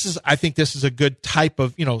 I think this is a good type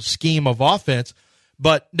of, scheme of offense,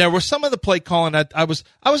 but there was some of the play calling that I was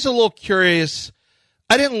a little curious.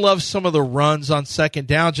 I didn't love some of the runs on second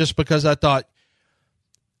down just because I thought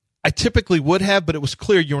I typically would have, but it was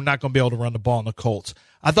clear you were not going to be able to run the ball in the Colts.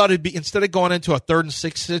 I thought it'd be, instead of going into a 3rd and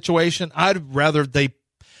 6 situation, I'd rather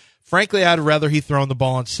he thrown the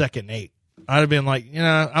ball on 2nd and 8. I'd have been like,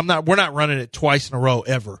 we're not running it twice in a row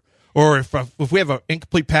ever. Or if we have an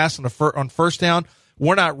incomplete pass on first down,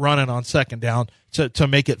 we're not running on second down to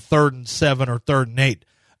make it 3rd and 7 or 3rd and 8.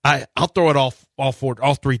 I'll throw it all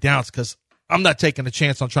 3 downs because I'm not taking a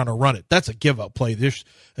chance on trying to run it. That's a give-up play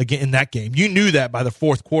again in that game. You knew that by the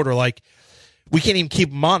 4th quarter. Like, we can't even keep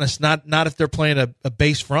them honest, not if they're playing a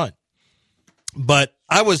base front. But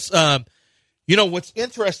I was, what's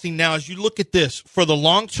interesting now is you look at this. For the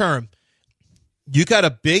long term, you got a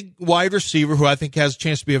big wide receiver who I think has a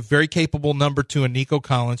chance to be a very capable number 2 in Nico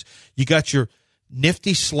Collins. You got your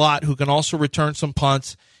nifty slot who can also return some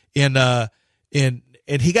punts and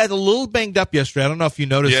he got a little banged up yesterday. I don't know if you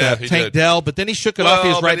noticed that. Tank Dell, but then he shook it off. He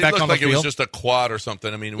was right back on the field. It was just a quad or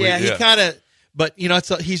something. I mean, he kind of. But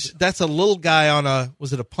that's a little guy on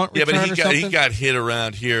was it a punt return or something? He got hit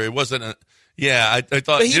around here. It wasn't a. Yeah, I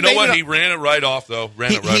thought. You know what? He ran it right off though.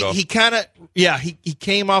 He kind of. Yeah, he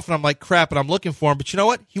came off, and I'm like, crap, and I'm looking for him. But you know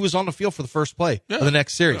what? He was on the field for the first play of the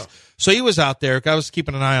next series, so he was out there. I was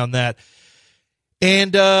keeping an eye on that,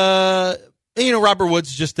 and Robert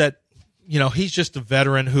Woods just that. He's just a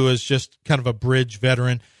veteran who is just kind of a bridge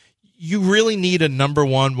veteran. You really need a number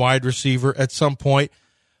 1 wide receiver at some point.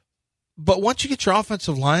 But once you get your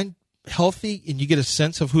offensive line healthy and you get a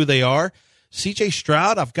sense of who they are, C.J.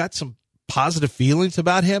 Stroud, I've got some positive feelings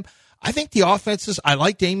about him. I think the offenses, I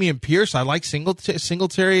like Dameon Pierce. I like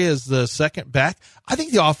Singletary as the second back. I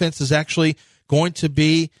think the offense is actually going to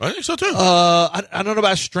be. I think so too. I don't know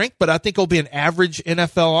about strength, but I think it'll be an average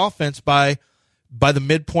NFL offense by the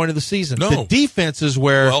midpoint of the season. No. The defense is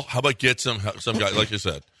where. Well, how about get some guy, like you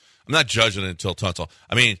said? I'm not judging it until Tunsil.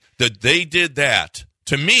 I mean, they did that.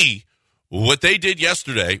 To me, what they did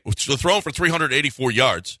yesterday, which was throwing for 384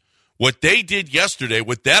 yards, what they did yesterday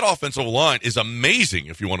with that offensive line is amazing,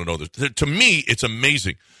 if you want to know this. To me, it's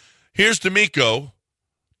amazing. Here's D'Amico.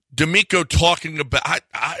 D'Amico talking about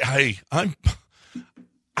I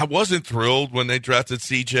wasn't thrilled when they drafted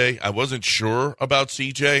CJ. I wasn't sure about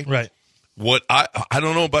CJ. Right. What I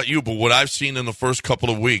don't know about you, but what I've seen in the first couple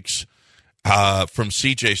of weeks from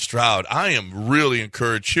CJ Stroud, I am really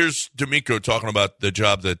encouraged. Here's D'Amico talking about the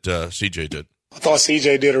job that CJ did. I thought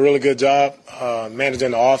CJ did a really good job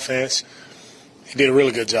managing the offense. He did a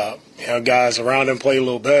really good job. Guys around him play a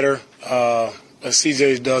little better. But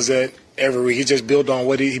CJ does that every week. He just built on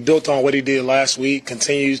what he did last week.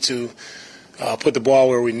 Continues to put the ball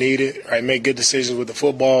where we need it. Right, make good decisions with the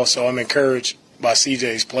football. So I'm encouraged by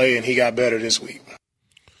CJ's play, and he got better this week.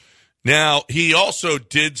 Now he also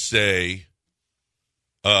did say.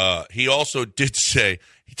 He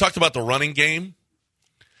talked about the running game.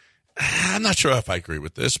 I'm not sure if I agree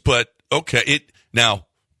with this, but okay.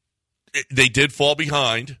 They did fall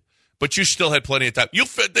behind, but you still had plenty of time.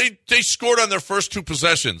 They scored on their first two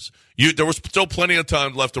possessions. There was still plenty of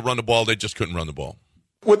time left to run the ball. They just couldn't run the ball.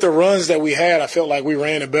 With the runs that we had, I felt like we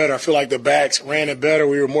ran it better. I feel like the backs ran it better.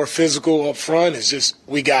 We were more physical up front. It's just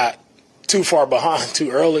we got too far behind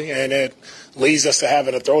too early, and it leads us to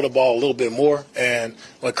having to throw the ball a little bit more. And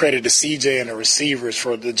I credit to CJ and the receivers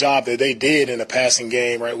for the job that they did in the passing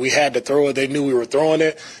game. Right, we had to throw it. They knew we were throwing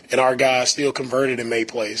it, and our guys still converted and made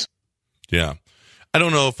plays. Yeah. I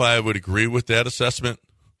don't know if I would agree with that assessment.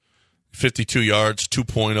 52 yards,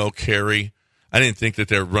 2.0 carry. I didn't think that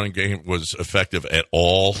their running game was effective at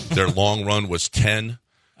all. Their long run was 10.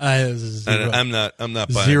 I'm not buying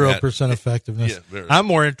 0% effectiveness. Yeah, I'm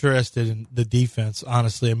more interested in the defense,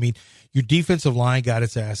 honestly. I mean, your defensive line got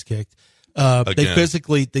its ass kicked.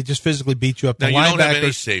 They just physically beat you up. Now, the you don't have linebackers-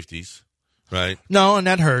 any safeties, right? No, and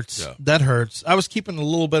that hurts. Yeah. That hurts. I was keeping a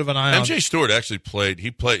little bit of an eye on. MJ Stewart actually played.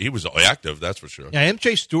 He was active, that's for sure. Yeah,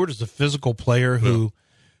 MJ Stewart is a physical player who,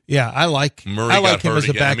 I like. Murray I like got him hurt as a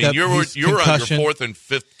again. backup. I mean, you're on your Concussion. fourth and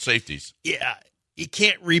fifth safeties. Yeah, you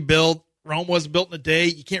can't rebuild. Rome wasn't built in a day.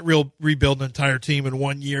 You can't rebuild an entire team in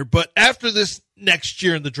 1 year. But after this next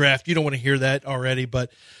year in the draft, you don't want to hear that already.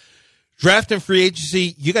 But draft and free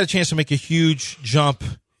agency, you got a chance to make a huge jump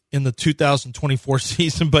in the 2024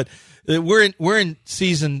 season. But we're in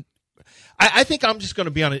season. I think I'm just going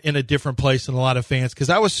to be in a different place than a lot of fans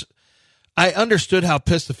because I understood how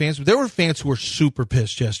pissed the fans were. There were fans who were super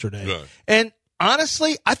pissed yesterday, Right. and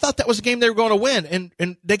honestly, I thought that was a game they were going to win,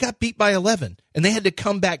 and they got beat by 11, and they had to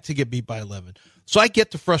come back to get beat by 11. So I get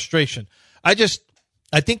the frustration. I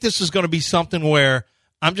think this is going to be something where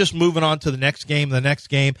I'm just moving on to the next game.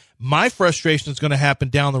 My frustration is going to happen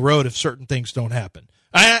down the road if certain things don't happen.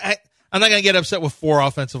 I'm not going to get upset with 4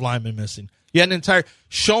 offensive linemen missing. You had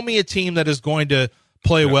show me a team that is going to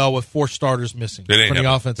play well with 4 starters missing from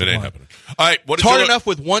the offensive line. Happening. All right, It's hard enough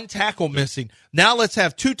with 1 tackle missing. Now let's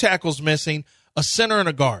have 2 tackles missing, a center and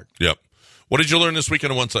a guard. Yep. What did you learn this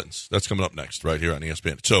weekend in one sentence? That's coming up next right here on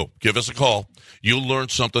ESPN. So give us a call. You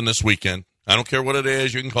learned something this weekend. I don't care what it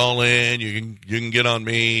is. You can call in. You can get on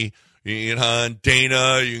me. You can get on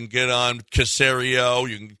Dana. You can get on Casario.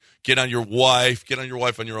 You can get on your wife. Get on your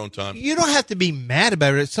wife on your own time. You don't have to be mad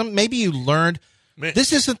about it. Maybe you learned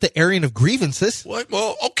this isn't the area of grievances. What?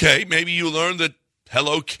 Well, okay. Maybe you learned that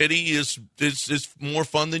Hello Kitty is more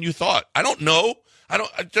fun than you thought. I don't know. I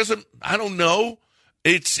don't know.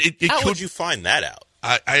 How would you find that out?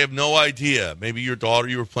 I have no idea. Maybe you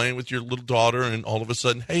were playing with your little daughter, and all of a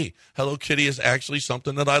sudden, hey, Hello Kitty is actually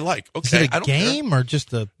something that I like. Okay, is it a game or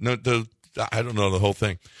just a? No, I don't know the whole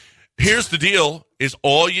thing. Here's the deal: is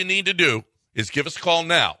all you need to do is give us a call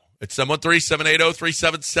now. It's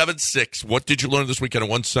 713-780-3776. What did you learn this weekend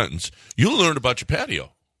in one sentence? You learned about your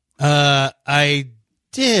patio. I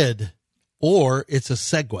did, or it's a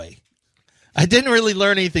segue. I didn't really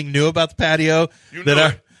learn anything new about the patio that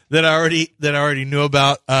I already knew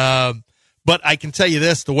about. But I can tell you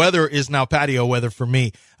this: the weather is now patio weather for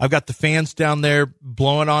me. I've got the fans down there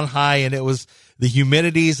blowing on high, and the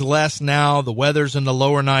humidity's less now. The weather's in the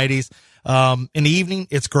lower 90s. In the evening,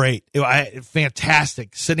 it's great.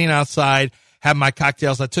 Fantastic. Sitting outside, have my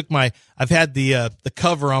cocktails. I've had the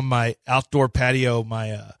cover on my outdoor patio,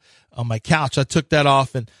 my my couch. I took that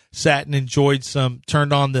off and sat and enjoyed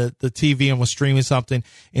turned on the TV and was streaming something,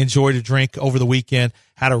 enjoyed a drink over the weekend,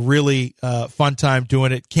 had a really fun time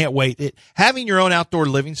doing it. Can't wait. Having your own outdoor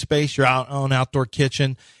living space, your own outdoor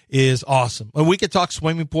kitchen is awesome. And we could talk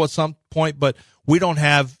swimming pool at some point, but we don't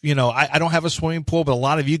have, I don't have a swimming pool, but a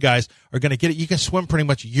lot of you guys are going to get it. You can swim pretty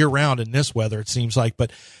much year round in this weather, it seems like.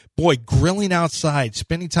 But boy, grilling outside,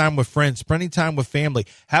 spending time with friends, spending time with family,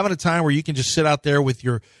 having a time where you can just sit out there with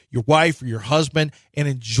your wife or your husband and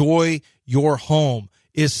enjoy your home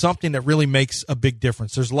is something that really makes a big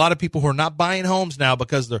difference. There's a lot of people who are not buying homes now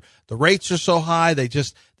because the rates are so high. They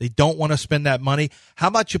don't want to spend that money. How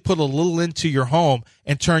about you put a little into your home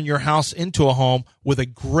and turn your house into a home with a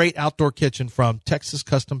great outdoor kitchen from Texas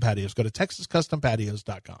Custom Patios? Go to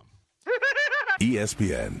TexasCustomPatios.com.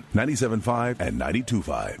 ESPN 97.5 and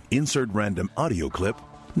 92.5. Insert random audio clip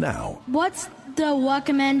now. What's the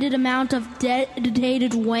recommended amount of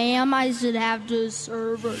dedicated RAM I should have to a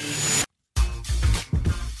server?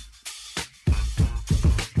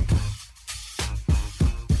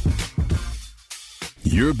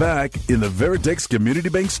 You're back in the Veritex Community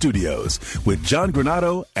Bank Studios with John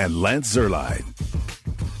Granado and Lance Zerline.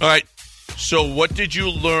 All right. So what did you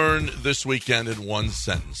learn this weekend in one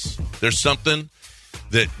sentence? There's something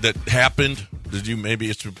that happened. Maybe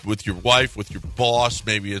it's with your wife, with your boss.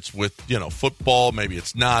 Maybe it's with, football. Maybe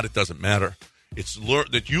it's not. It doesn't matter. It's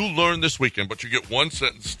that you learned this weekend, but you get one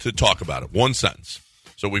sentence to talk about it. One sentence.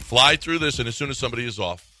 So we fly through this, and as soon as somebody is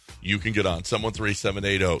off, you can get on.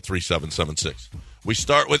 713-780-3776. We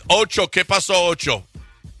start with Ocho. ¿Qué pasó, Ocho?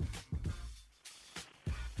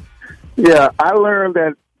 Yeah, I learned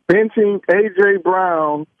that benching A.J.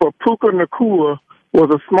 Brown for Puka Nacua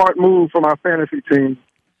was a smart move for my fantasy team.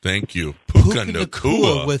 Thank you. Puka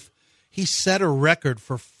Nacua. He set a record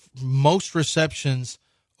for most receptions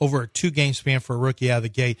over a 2-game span for a rookie out of the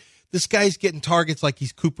gate. This guy's getting targets like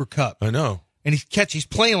he's Cooper Kupp. I know. And he's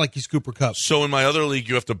playing like he's Cooper Kupp. So in my other league,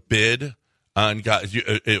 you have to bid on guys.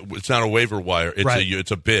 It's not a waiver wire.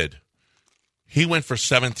 It's a bid. He went for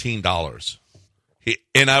 $17.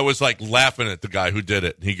 And I was like laughing at the guy who did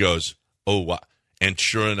it. He goes, "Oh, wow!" And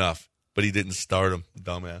sure enough, but he didn't start him,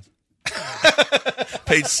 dumbass.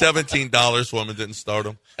 Paid $17 for him and didn't start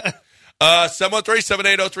him.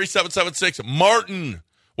 713-780-3776. Martin,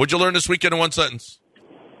 what'd you learn this weekend in one sentence?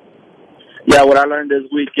 Yeah, what I learned this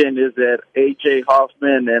weekend is that A.J.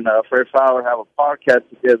 Hoffman and Fred Fowler have a podcast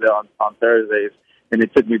together on Thursdays, and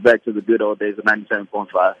it took me back to the good old days of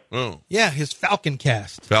 97.5. Oh. Yeah, his Falcon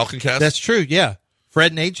Cast. Falcon Cast? That's true, yeah.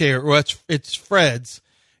 Fred and A.J. It's Fred's,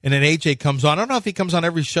 and then A.J. comes on. I don't know if he comes on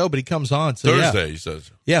every show, but he comes on. So Thursday, yeah. he says.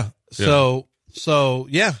 Yeah. So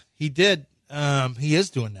yeah, he did. He is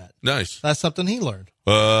doing that. Nice. That's something he learned.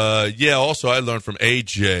 Also, I learned from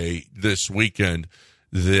A.J. this weekend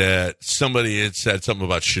that somebody had said something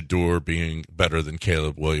about Shador being better than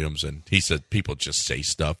Caleb Williams, and he said people just say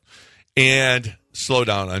stuff. And slow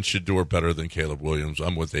down on Shador better than Caleb Williams.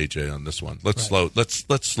 I'm with AJ on this one. Let's slow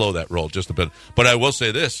that roll just a bit. But I will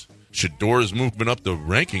say this: Shador is moving up the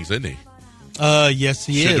rankings, isn't he? Yes,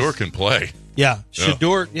 he is. Shador can play. Yeah,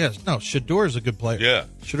 Shador. Yes, no, Shador is a good player. Yeah,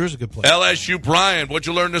 Shador's a good player. LSU Brian, what'd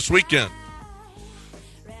you learn this weekend?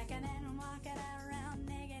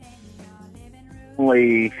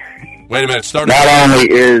 Wait a minute.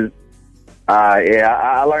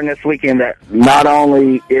 I learned this weekend that not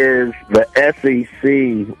only is the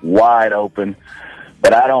SEC wide open,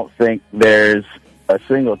 but I don't think there's a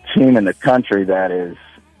single team in the country that is,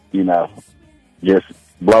 just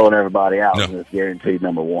blowing everybody out and is guaranteed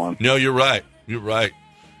number one. No, you're right.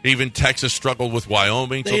 Even Texas struggled with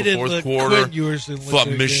Wyoming till the fourth quarter.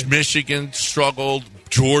 Michigan struggled.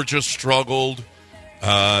 Georgia struggled.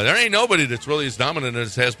 There ain't nobody that's really as dominant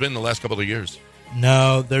as has been the last couple of years.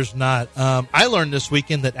 No, there's not. I learned this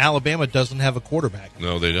weekend that Alabama doesn't have a quarterback.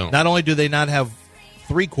 No, they don't. Not only do they not have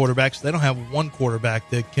 3 quarterbacks, they don't have one quarterback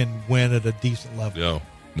that can win at a decent level.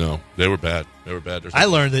 No, they were bad. I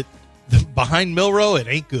learned that behind Milroe, it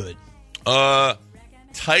ain't good.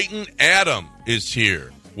 Titan Adam is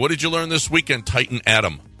here. What did you learn this weekend, Titan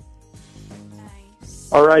Adam?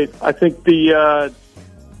 All right. I think the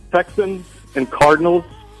Texans and Cardinals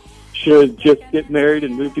should just get married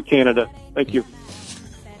and move to Canada. Thank you.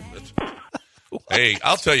 Hey,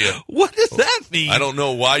 I'll tell you. What does that mean? I don't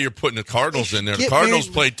know why you're putting the Cardinals in there. The Cardinals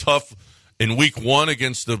played tough in week 1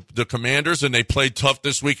 against the Commanders, and they played tough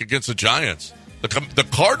this week against the Giants. The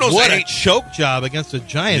Cardinals What a choke job against the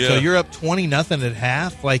Giants. Yeah. So you're up 20-0 at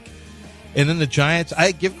half. And then the Giants,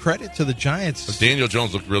 I give credit to the Giants. Daniel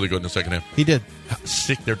Jones looked really good in the second half. He did.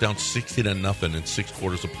 They're down 60-0 in 6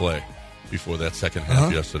 quarters of play before that second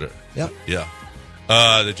half yesterday. Yep. Yeah.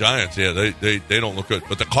 The Giants, yeah, they don't look good.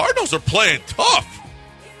 But the Cardinals are playing tough.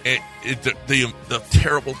 And the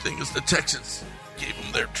terrible thing is the Texans gave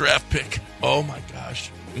them their draft pick. Oh, my gosh.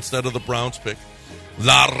 Instead of the Browns pick.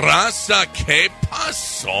 La raza que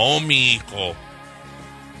pasó, mijo.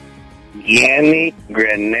 Yanni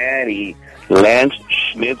Granati, Lance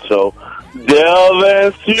Schnitzel, Del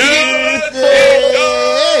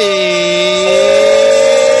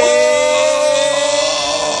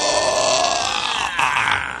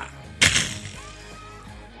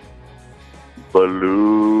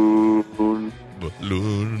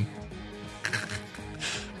Balloon.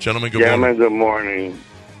 Gentlemen, good morning. Good morning.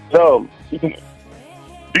 So,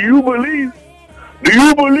 do you believe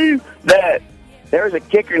that there's a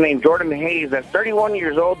kicker named Jordan Hayes that's 31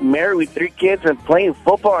 years old, married with 3 kids, and playing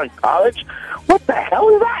football in college? What the hell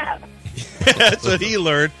is that? That's what he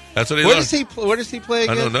learned. That's what he learned. Where does he play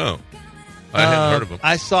again? I don't know. I hadn't heard of him.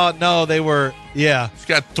 I saw, no, they were, yeah. He's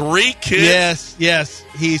got 3 kids? Yes.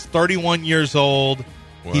 He's 31 years old.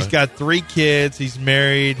 What? He's got 3 kids. He's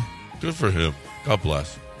married. Good for him. God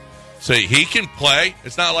bless. See, he can play.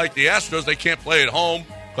 It's not like the Astros. They can't play at home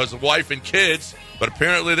because of wife and kids. But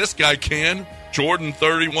apparently this guy can. Jordan,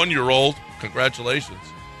 31-year-old. Congratulations.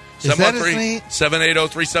 Is that his name?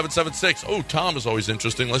 780-3776. Oh, Tom is always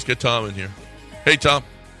interesting. Let's get Tom in here. Hey, Tom.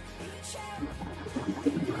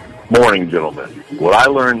 Morning, gentlemen. What I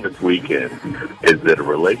learned this weekend is that a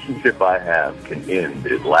relationship I have can end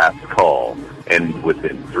at last call, and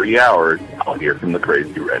within 3 hours, I'll hear from the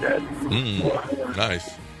crazy redhead. Nice.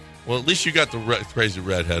 Well, at least you got the crazy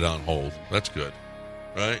redhead on hold. That's good,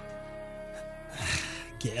 right?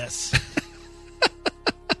 Guess.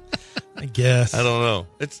 I guess. I don't know.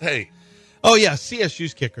 Hey. Oh, yeah,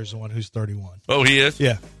 CSU's kicker's the one who's 31. Oh, he is?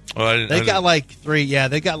 Yeah. Oh, they got like 3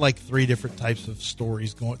 different types of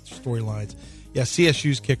storylines. Yeah,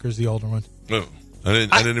 CSU's kicker's the older one. Oh, I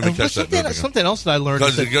didn't even catch that. Something else that I learned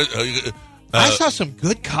is that I saw some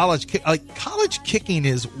good college college kicking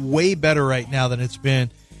is way better right now than it's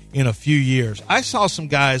been in a few years. I saw some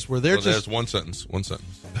guys where they're just one sentence.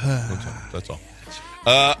 That's all.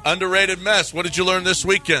 Underrated mess. What did you learn this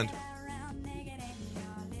weekend?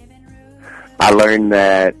 I learned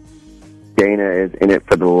that Dana is in it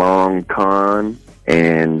for the long con,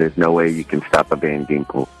 and there's no way you can stop a Van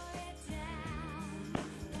Ginkel.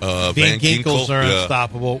 Van Ginkels are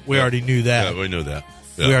unstoppable. We already knew that. Yeah, we knew that.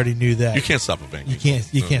 Yeah. We already knew that. You can't stop a Van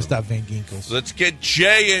Ginkel. You can't stop Van Ginkels. Let's get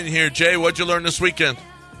Jay in here. Jay, what'd you learn this weekend?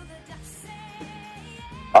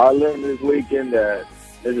 I learned this weekend that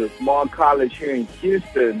there's a small college here in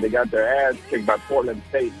Houston. They got their ass kicked by Portland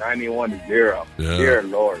State 91-0. Yeah. Dear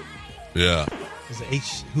Lord. Yeah.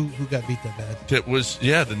 Who got beat that bad? It was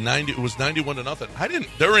It was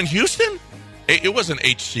 91-0. They're in Houston. It wasn't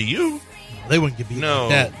HCU. No, they wouldn't get beat like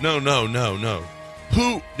that. No.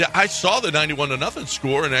 Who? I saw the 91-0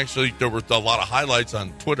 score, and actually there were a lot of highlights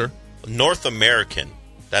on Twitter. North American.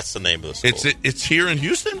 That's the name of the school. It's here in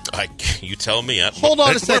Houston? You tell me. Hold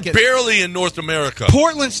on a second. We're barely in North America.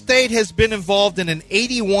 Portland State has been involved in an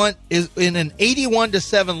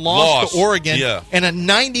 81-7 loss to Oregon and a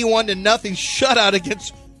 91-0 shutout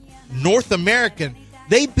against North American.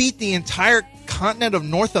 They beat the entire continent of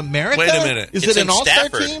North America. Wait a minute. Is it an all-star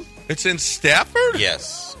team? It's in Stafford?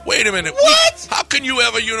 Yes. Wait a minute. What? How can you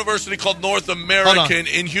have a university called North American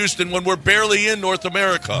in Houston when we're barely in North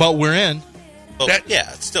America? But we're in.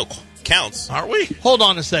 Yeah, it still counts. Aren't we? Hold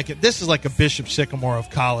on a second. This is like a Bishop Sycamore of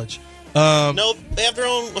college. No, they have their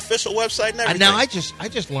own official website and everything. Now I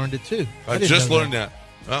just learned it too. I just learned that.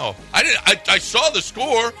 Oh, I didn't. I saw the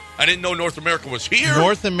score. I didn't know North America was here.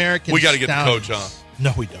 North American. We got to get the coach on.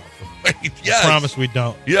 No, we don't. Yes. I promise we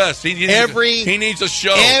don't. Yes, he needs a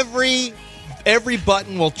show. Every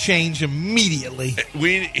button will change immediately.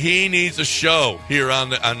 He needs a show here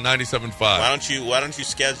on 97.5. Why don't you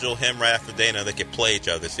schedule him right after Dana? They could play each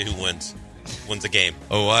other, see who wins the game.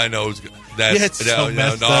 Oh, I know.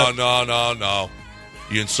 No.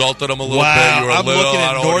 You insulted him a little bit. You were a little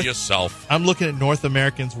out of yourself. I'm looking at North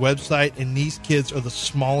American's website, and these kids are the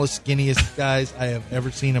smallest, skinniest guys I have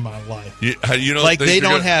ever seen in my life. They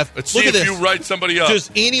don't have. Let's see if you write somebody up.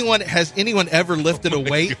 Has anyone ever lifted a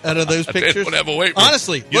weight out of those pictures? They don't have a weight room.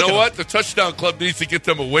 Honestly, you know what? The Touchdown Club needs to get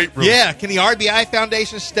them a weight room. Yeah, can the RBI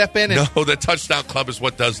Foundation step in? No, the Touchdown Club is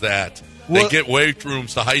what does that. They get weight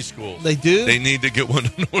rooms to high schools. They do? They need to get one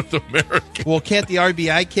to North America. Well, can't the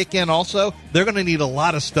RBI kick in also? They're going to need a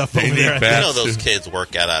lot of stuff over there. You know those kids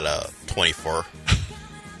work out at 24.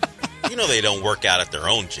 You know they don't work out at their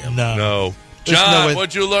own gym. No. John,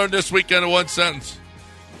 what'd you learn this weekend in one sentence?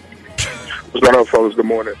 What's going on, fellas? Good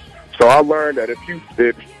morning. So I learned that if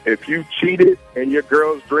you cheated in your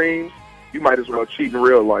girl's dreams, you might as well cheat in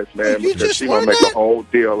real life, man, You because just she gonna learned make that? a whole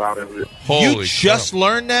deal out of it. Holy You just crap.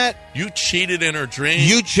 learned that? You cheated in her dream?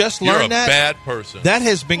 You just You're learned a that? bad person. That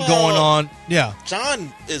has been going on. Yeah.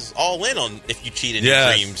 John is all in on if you cheat in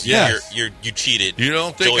Yes, your dreams. yes. You cheated. You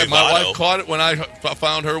don't think Joey that my Votto. wife caught it when I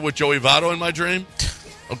found her with Joey Votto in my dream?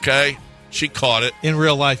 Okay. She caught it. In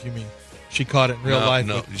real life, you mean? She caught it in real life.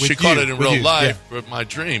 No, with she you, caught it in with real you, life yeah. with my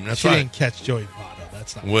dream. That's She right. didn't catch Joey Votto.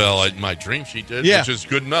 That's not. Well, in my dream she did, Yeah. which is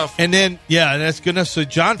good enough. And then, yeah, that's good enough. So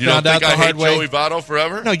John You found don't out think the I hard hate way. Joey Votto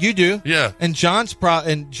forever? No, you do. Yeah. And John's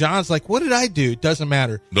like, what did I do? It doesn't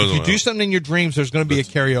matter. Doesn't if you matter. do something in your dreams, there's going to be a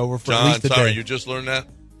carryover for at John, least a sorry, day. you just learned that?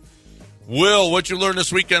 Will, what'd you learn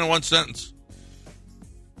this weekend in one sentence?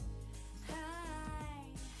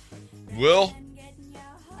 Will?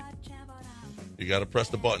 You got to press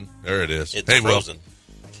the button. There it is. It's hey, frozen.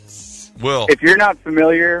 Will. If you're not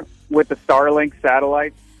familiar with the Starlink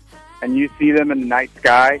satellites and you see them in the night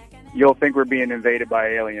sky, you'll think we're being invaded by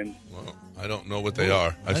aliens. Well, I don't know what they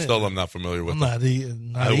are. I still am not familiar with I'm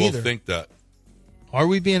them. not I will either. think that. Are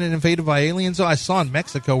we being invaded by aliens? Oh, I saw in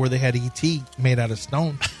Mexico where they had ET made out of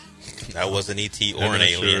stone. That wasn't E.T. or I'm an not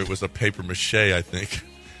alien. sure it was a paper mache, I think,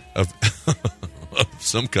 of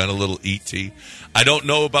some kind of little E.T. I don't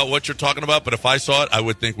know about what you're talking about, but if I saw it, I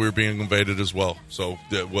would think we were being invaded as well. So,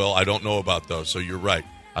 well, I don't know about those, so you're right.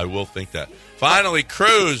 I will think that. Finally,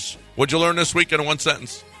 Cruz, what'd you learn this weekend in one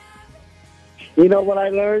sentence? You know what I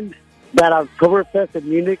learned? That Oktoberfest in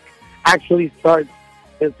Munich actually starts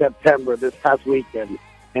in September this past weekend,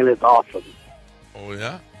 and it's awesome. Oh,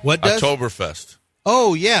 yeah? What does? Oktoberfest.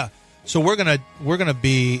 Oh, yeah. So we're gonna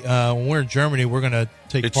be when we're in Germany. We're gonna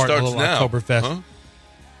take It part in a starts little now, Oktoberfest. huh?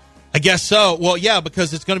 I guess so. Well, yeah,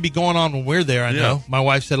 because it's going to be going on when we're there. I Yeah. know. My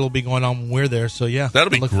wife said it'll be going on when we're there. So yeah, That'll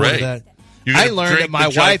be I look forward to great. that. You I gonna learned drink that my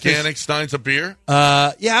the wife gigantic steins of beer?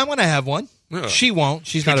 Yeah, I'm going to have one. Yeah. She won't.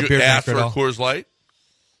 She's Could not a beer you ask drinker for at a all. Coors Light?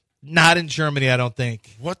 Not in Germany, I don't think.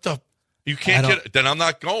 What the? You can't I get don't- it. Then I'm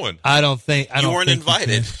not going. I don't think. I You don't weren't think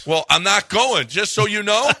invited. can. Well, I'm not going. Just so you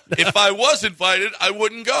know, if I was invited, I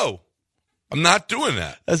wouldn't go. I'm not doing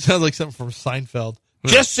that. That sounds like something from Seinfeld.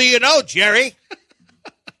 Just so you know, Jerry.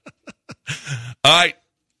 All right.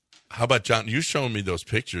 How about John? You showing me those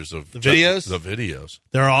pictures of The videos? The videos.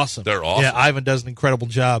 They're awesome. They're awesome. Yeah, Ivan does an incredible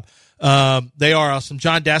job. They are awesome.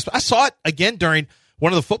 John Daspit. I saw it again during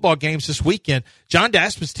one of the football games this weekend. John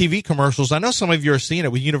Daspit's TV commercials. I know some of you are seeing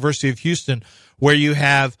it with University of Houston, where you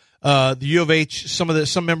have the U of H.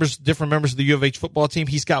 Different members of the U of H football team.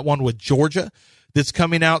 He's got one with Georgia that's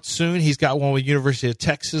coming out soon. He's got one with University of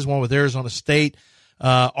Texas, one with Arizona State,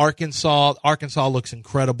 Arkansas. Arkansas looks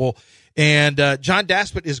incredible. And John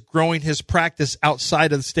Daspit is growing his practice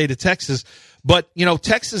outside of the state of Texas. But, you know,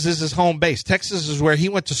 Texas is his home base. Texas is where he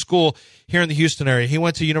went to school here in the Houston area. He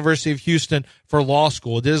went to University of Houston for law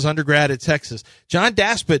school, did his undergrad at Texas. John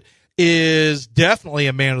Daspit is definitely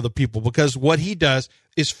a man of the people because what he does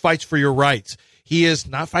is fights for your rights. He is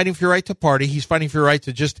not fighting for your right to party. He's fighting for your right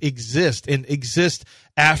to just exist and exist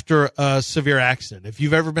after a severe accident. If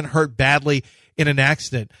you've ever been hurt badly in an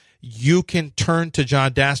accident, you can turn to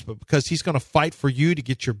John Daspit because he's going to fight for you to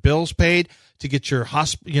get your bills paid, to get your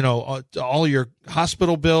all your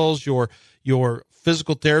hospital bills, your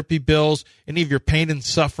physical therapy bills, any of your pain and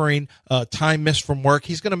suffering, time missed from work.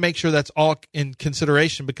 He's going to make sure that's all in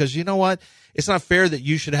consideration because you know what? It's not fair that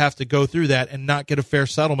you should have to go through that and not get a fair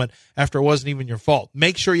settlement after it wasn't even your fault.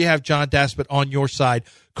 Make sure you have John Daspit on your side.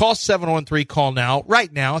 Call 713-CALL-NOW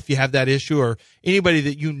right now if you have that issue or anybody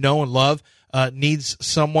that you know and love needs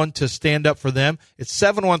someone to stand up for them. It's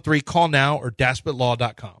 713-CALL-NOW or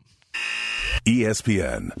DaspitLaw.com.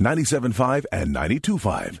 ESPN 97.5 and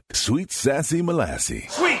 92.5. Sweet Sassy Molassy.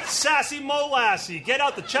 Sweet Sassy Molassy. Get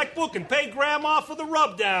out the checkbook and pay Grandma for the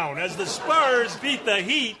rubdown as the Spurs beat the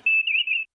Heat